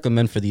 what do you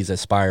recommend for these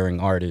aspiring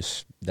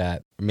artists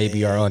that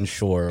maybe are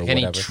unsure or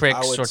Any whatever? I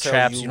tricks would or tell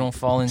traps you, you don't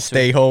fall into?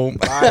 Stay home.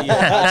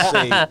 I'd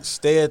say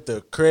stay at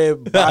the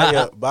crib,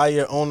 buy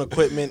your own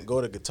equipment,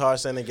 go to Guitar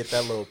Center, get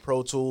that little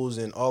Pro Tools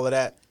and all of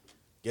that.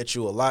 Get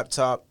you a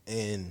laptop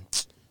and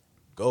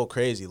go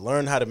crazy.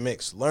 Learn how to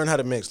mix. Learn how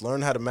to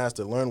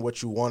master. Learn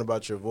what you want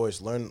about your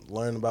voice.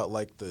 Learn about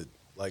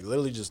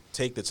literally just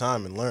take the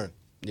time and learn.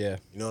 Yeah.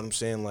 You know what I'm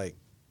saying? Like,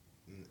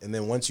 and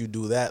then once you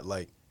do that,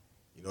 like,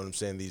 you know what I'm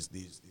saying? These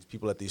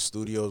people at these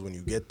studios, when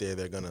you get there,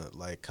 they're gonna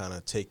like kind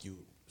of take you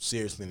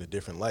seriously in a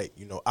different light.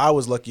 You know, I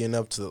was lucky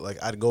enough to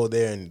like I'd go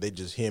there and they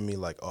just hear me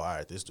like, oh, all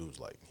right, this dude's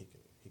like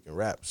he can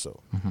rap, so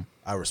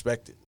I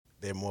respect it.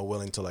 They're more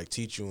willing to like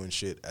teach you and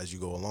shit as you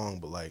go along,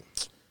 but like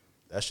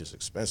that's just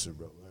expensive,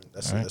 bro.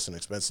 That's an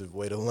expensive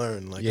way to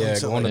learn. Like, Yeah, I'm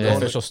saying, going to like, the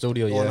official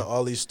studio, going yeah. to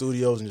all these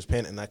studios and just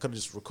paying. And I could have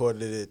just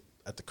recorded it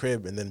at the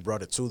crib and then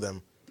brought it to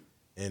them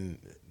and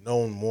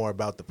known more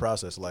about the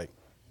process. Like,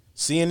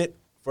 seeing it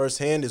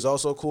firsthand is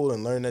also cool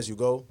and learn as you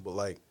go. But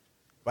like,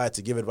 if I had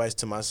to give advice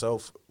to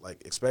myself,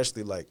 like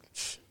especially like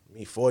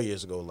me 4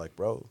 years ago, like,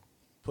 bro,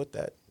 put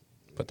that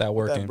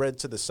Work in. bread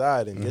to the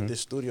side and get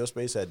this studio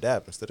space at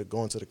DAP instead of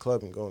going to the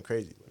club and going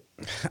crazy.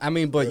 I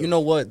mean, but you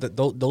know what?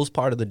 Those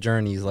part of the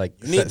journeys, like,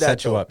 You need that,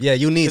 set you though. up. Yeah,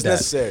 you need It's that.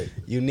 necessary.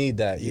 You need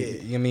that.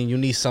 Yeah. I mean, you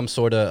need some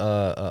sort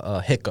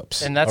of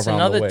hiccups. And that's around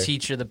the another way.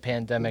 teacher the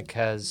pandemic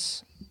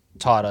has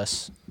taught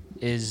us,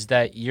 is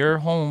that your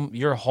room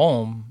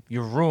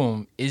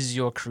is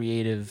your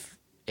creative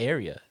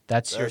area.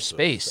 That's your That's a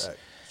space. fact.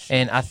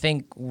 And I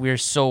think we're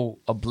so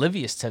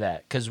oblivious to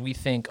that, because we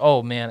think,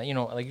 oh man, you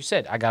know, like you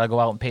said, I got to go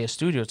out and pay a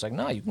studio. It's like,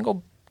 no, you can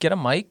go get a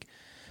mic,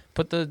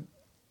 put the,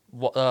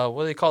 what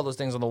do they call those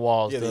things on the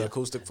walls? Yeah, the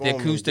acoustic The foam.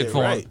 acoustic Yeah,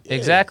 foam. right. Yeah.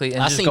 Exactly.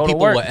 And I just seen go to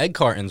people work. with egg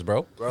cartons,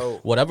 bro. Bro.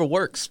 Whatever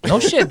works. No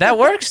shit, that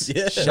works.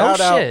 Yeah. No Shout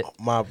shit. out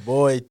my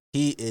boy.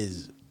 He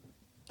is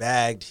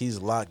bagged. He's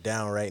locked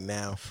down right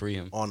now. Free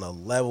him. On a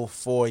level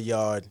 4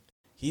 yard.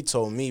 He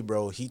told me,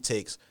 bro, he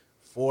takes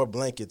 4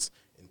 blankets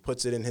and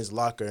puts it in his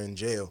locker in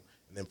jail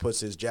and then puts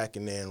his jack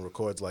in there and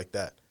records like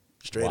that.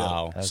 Straight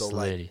Wow. up. That's so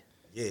like, litty.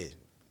 yeah,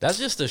 That's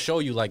just to show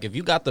you, like, if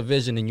you got the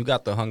vision and you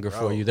got the hunger for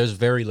Bro. you, there's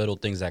very little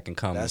things that can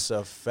come. that's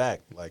a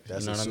fact. Like,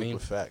 that's know a what I super mean?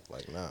 fact.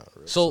 Like, nah.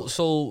 real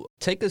So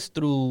take us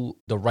through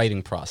the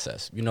writing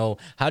process. You know,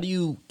 how do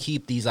you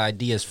keep these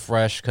ideas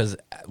fresh? Because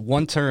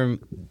one term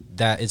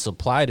that is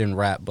applied in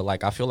rap, but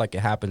like I feel like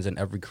it happens in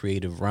every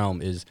creative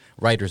realm, is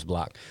writer's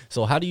block.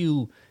 So how do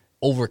you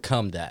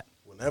overcome that?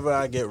 Whenever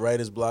I get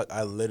writer's block,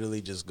 I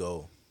literally just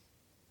go,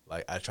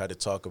 like, I try to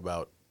talk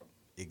about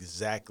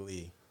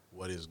exactly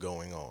what is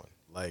going on.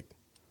 Like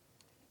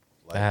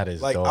That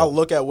is like dope. I'll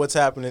look at what's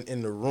happening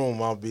in the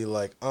room. I'll be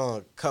like,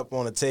 cup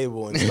on the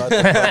table and start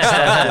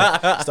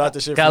the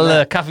shit. Got a from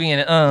little that. coffee in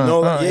it.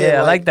 Yeah,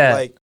 I like that.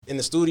 Like in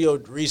the studio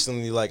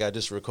recently, like I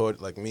just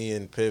recorded, like me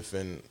and Piff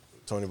and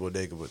Tony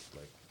Bodega, but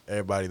like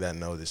everybody that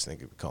know this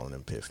nigga be calling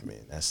him Piff,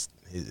 man. That's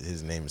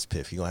his name is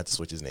Piff. He gonna have to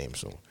switch his name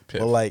soon.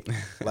 Piff. But like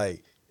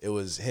it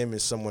was him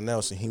and someone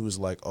else, and he was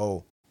like,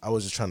 oh, I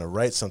was just trying to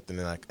write something,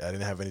 and I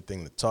didn't have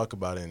anything to talk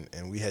about.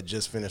 And we had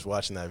just finished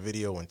watching that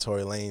video when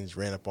Tory Lanez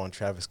ran up on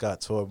Travis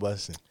Scott tour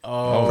bus. And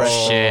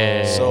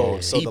shit. So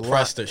he the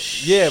pressed line,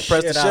 the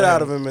pressed the shit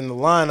out of him. In the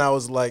line, I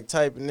was like,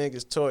 type of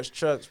niggas torch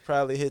trucks,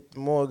 probably hit the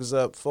morgues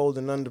up,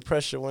 folding under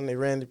pressure when they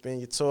ran up in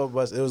your tour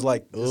bus. It was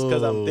like, just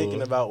because I'm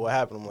thinking about what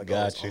happened, I'm like,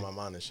 it's on my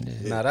mind and shit.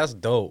 Yeah. Nah, that's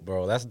dope,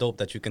 bro. That's dope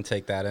that you can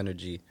take that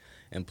energy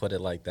and put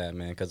it like that,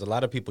 man. Because a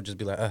lot of people just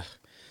be like, ugh,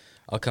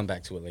 I'll come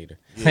back to it later.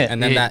 Yeah.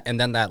 And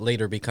then that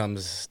later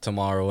becomes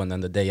tomorrow and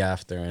then the day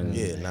after. And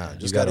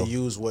just got to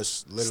use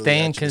what's literally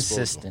staying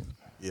consistent.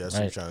 Yeah, that's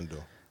what you're trying to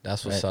do.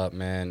 That's what's up,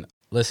 man.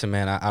 Listen,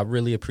 man, I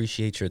really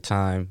appreciate your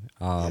time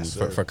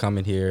for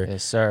coming here.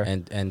 Yes, sir.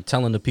 And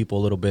telling the people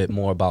a little bit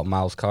more about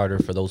Myles Carter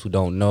for those who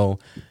don't know.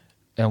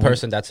 A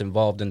person that's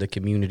involved in the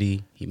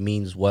community. He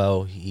means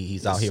well.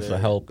 He's out here for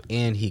help.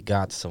 And he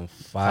got some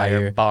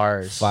fire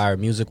bars. Fire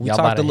music. We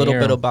talked a little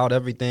bit about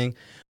everything.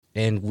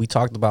 And we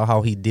talked about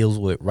how he deals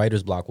with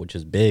writer's block, which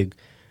is big.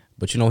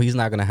 But, he's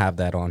not going to have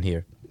that on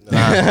here.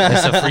 Nah,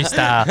 it's a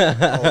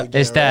freestyle.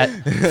 It's that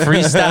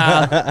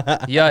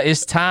freestyle. Yeah,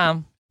 it's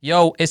time.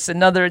 Yo, it's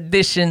another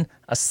edition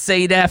of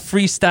Say That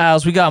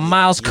Freestyles. We got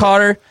Myles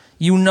Carter.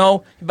 You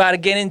about to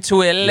get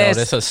into it.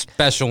 That's a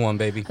special one,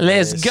 baby.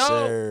 Let's go.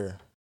 Sir.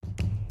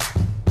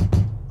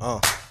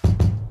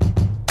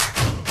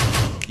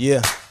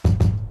 Yeah.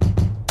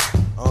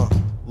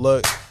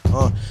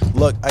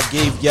 Look, I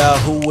gave y'all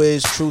who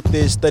is, truth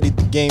is, studied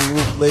the game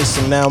ruthless,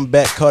 and now I'm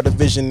back, Carter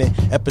Visioning,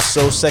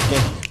 episode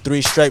 2nd,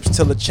 3 stripes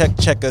till a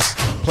checkers,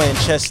 playing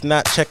chess,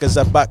 not checkers,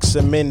 I box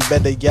them in,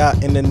 better y'all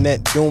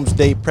internet,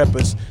 doomsday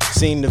preppers,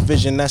 seen the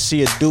vision, I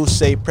see a do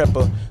say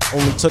prepper,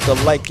 only took a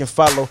like and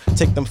follow,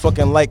 take them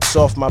fucking likes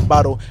off my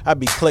bottle, I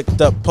be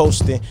clicked up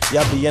posting,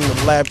 y'all be in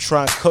the lab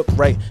trying to cook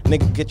right,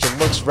 nigga get your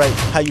looks right,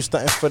 how you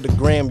stunting for the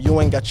gram, you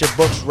ain't got your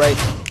books right,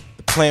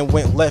 the plan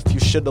went left, you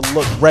should've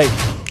looked right.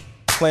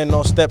 Playing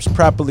all steps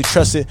properly,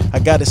 trust it. I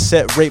got a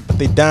set rate, but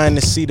they dying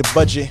to see the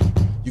budget.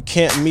 You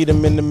can't meet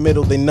them in the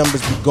middle, they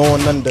numbers be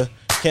going under.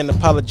 Can't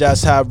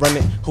apologize how I run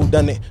it, who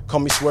done it?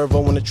 Call me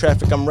Swervo in the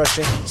traffic I'm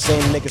rushing.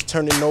 Same niggas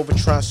turning over,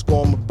 trying to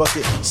score 'em a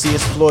bucket. See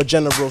it's floor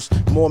generals,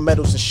 more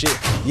medals and shit.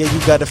 Yeah, you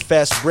got a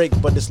fast break,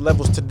 but it's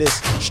levels to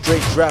this.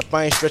 Straight drop,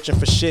 I ain't stretching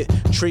for shit.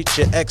 Treat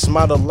your ex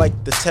model like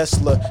the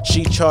Tesla.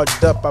 She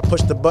charged up, I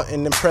pushed the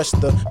button and pressed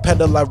the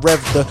pedal, I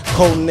revved the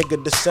cold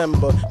nigga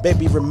December.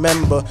 Baby,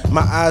 remember,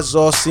 my eyes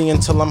all seeing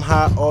till I'm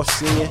high off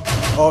seeing.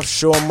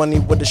 Offshore money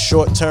with a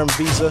short-term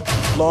visa.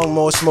 Long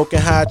more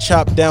smoking high,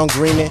 chop down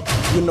greening.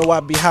 You know I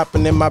be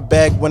hopping in my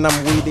bag when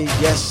I'm weeded.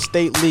 Yes,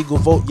 state legal,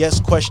 vote yes,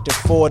 question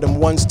 4. Them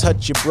ones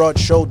touch your broad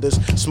shoulders.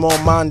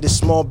 Small-minded,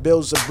 small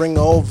bills will bring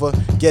her over.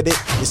 Get it?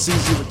 It's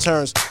easy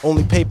returns.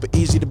 Only paper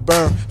easy to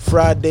burn.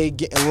 Friday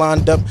getting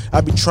lined up.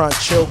 I be trying to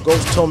chill.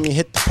 Ghost told me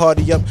hit the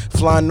party up.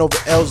 Flying over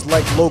L's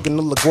like Logan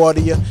or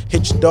LaGuardia.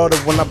 Hit your daughter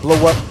when I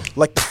blow up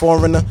like the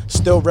foreigner.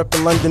 Still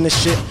reppin' London and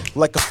shit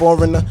like a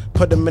foreigner.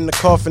 Put him in the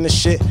coffin and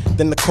shit.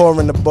 Then the core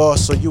in the bar.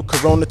 So you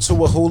Corona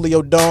to a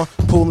Julio Dawn.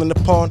 Pool in the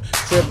pond.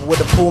 Crib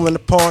with a pool in the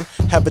pond.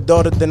 Have a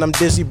daughter, then I'm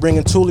dizzy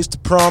bringing toolies to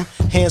prom.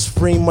 Hands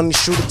free, money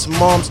shoot it to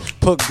moms.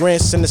 Put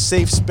grants in the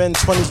safe, spend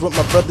 20s with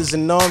my brothers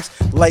in arms.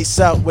 Lights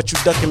out, what you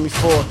ducking me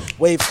for?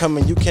 Wave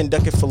coming, you can't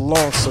duck it for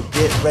long, so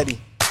get ready.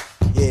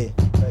 Yeah,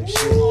 type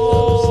shit.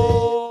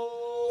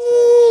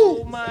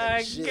 Oh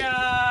my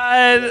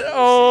God.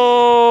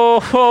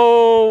 Oh,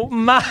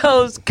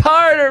 Myles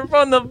Carter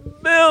from the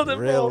building.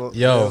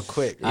 Real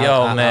quick.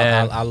 Yo,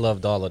 man. I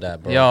loved all of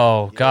that, bro.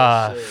 Yo,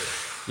 God.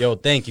 Yo,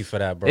 thank you for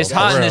that, bro. It's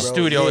hot in the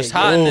studio. It's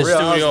hot in the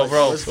studio,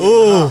 bro.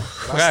 Ooh,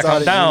 I gotta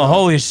come down.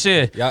 Holy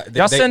shit.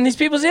 Y'all setting these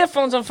people's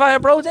earphones on fire,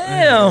 bro.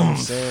 Damn. I'm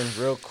saying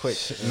real quick.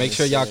 Make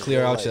sure y'all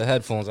clear out your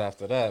headphones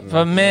after that, man.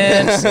 But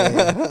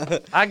man,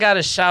 I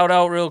gotta shout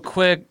out real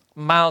quick,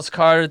 Myles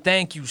Carter.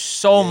 Thank you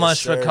so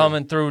much for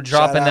coming through,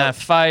 dropping that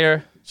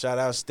fire. Shout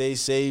out, stay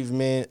safe,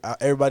 man.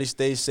 Everybody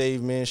stay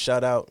safe, man.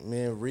 Shout out,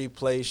 man.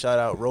 Replay. Shout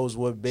out,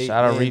 Rosewood Bait.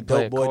 Shout out, man. Replay,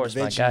 Dope Boy, course,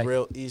 Da Vinci,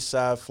 real East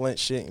Side, Flint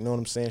shit. You know what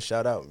I'm saying?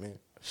 Shout out, man.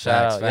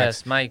 Shout out,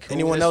 yes, Mike.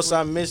 Anyone else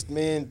I missed,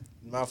 man?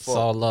 My fault. It's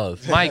all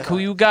love. Mike, who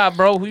you got,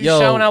 bro? Who you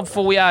shouting out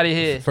before we out of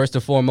here? First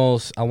and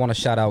foremost, I want to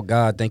shout out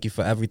God. Thank you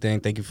for everything.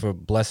 Thank you for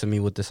blessing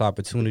me with this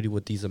opportunity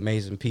with these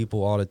amazing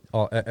people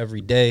every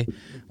day.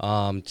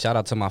 Shout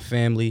out to my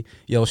family.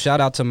 Yo,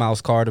 shout out to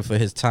Myles Carter for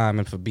his time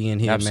and for being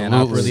here, man.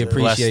 I really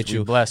appreciate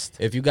you. Blessed.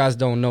 If you guys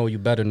don't know, you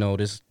better know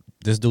this.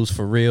 This dude's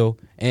for real.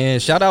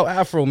 And shout out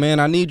Afro, man.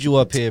 I need you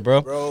up here,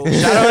 bro.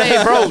 Shout out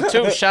A, bro,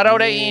 too. Shout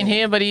out A in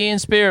here, but he in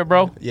spirit,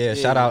 bro. Yeah,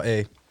 shout out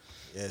A.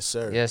 Yes,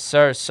 sir. Yes,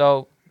 sir.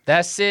 So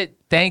that's it.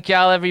 Thank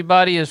y'all,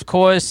 everybody. Of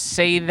course,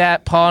 say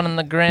that pod on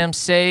the gram.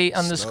 Say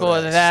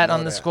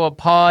 _that_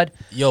 pod.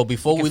 Yo,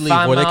 before we leave,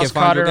 where they can Myles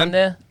find Carter you on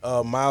again?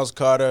 there. Myles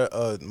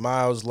Carter,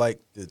 Miles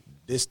like the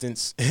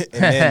distance, and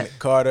then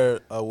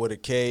Carter with a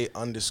K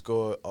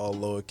 _ all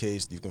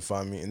lowercase. You can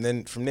find me, and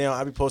then from there on,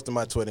 I'll be posting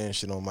my Twitter and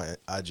shit on my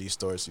IG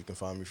story, so you can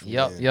find me from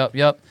there.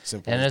 Yep.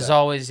 Simple And as that.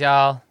 always,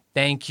 y'all,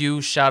 thank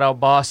you. Shout out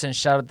Boston.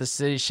 Shout out the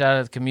city. Shout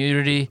out the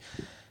community.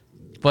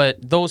 But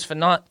those for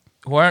not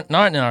who aren't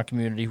not in our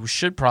community, who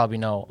should probably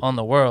know on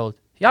the world.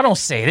 Y'all don't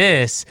say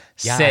this.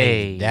 Yeah,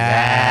 Say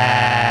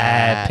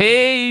that. that.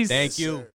 Peace. Thank you.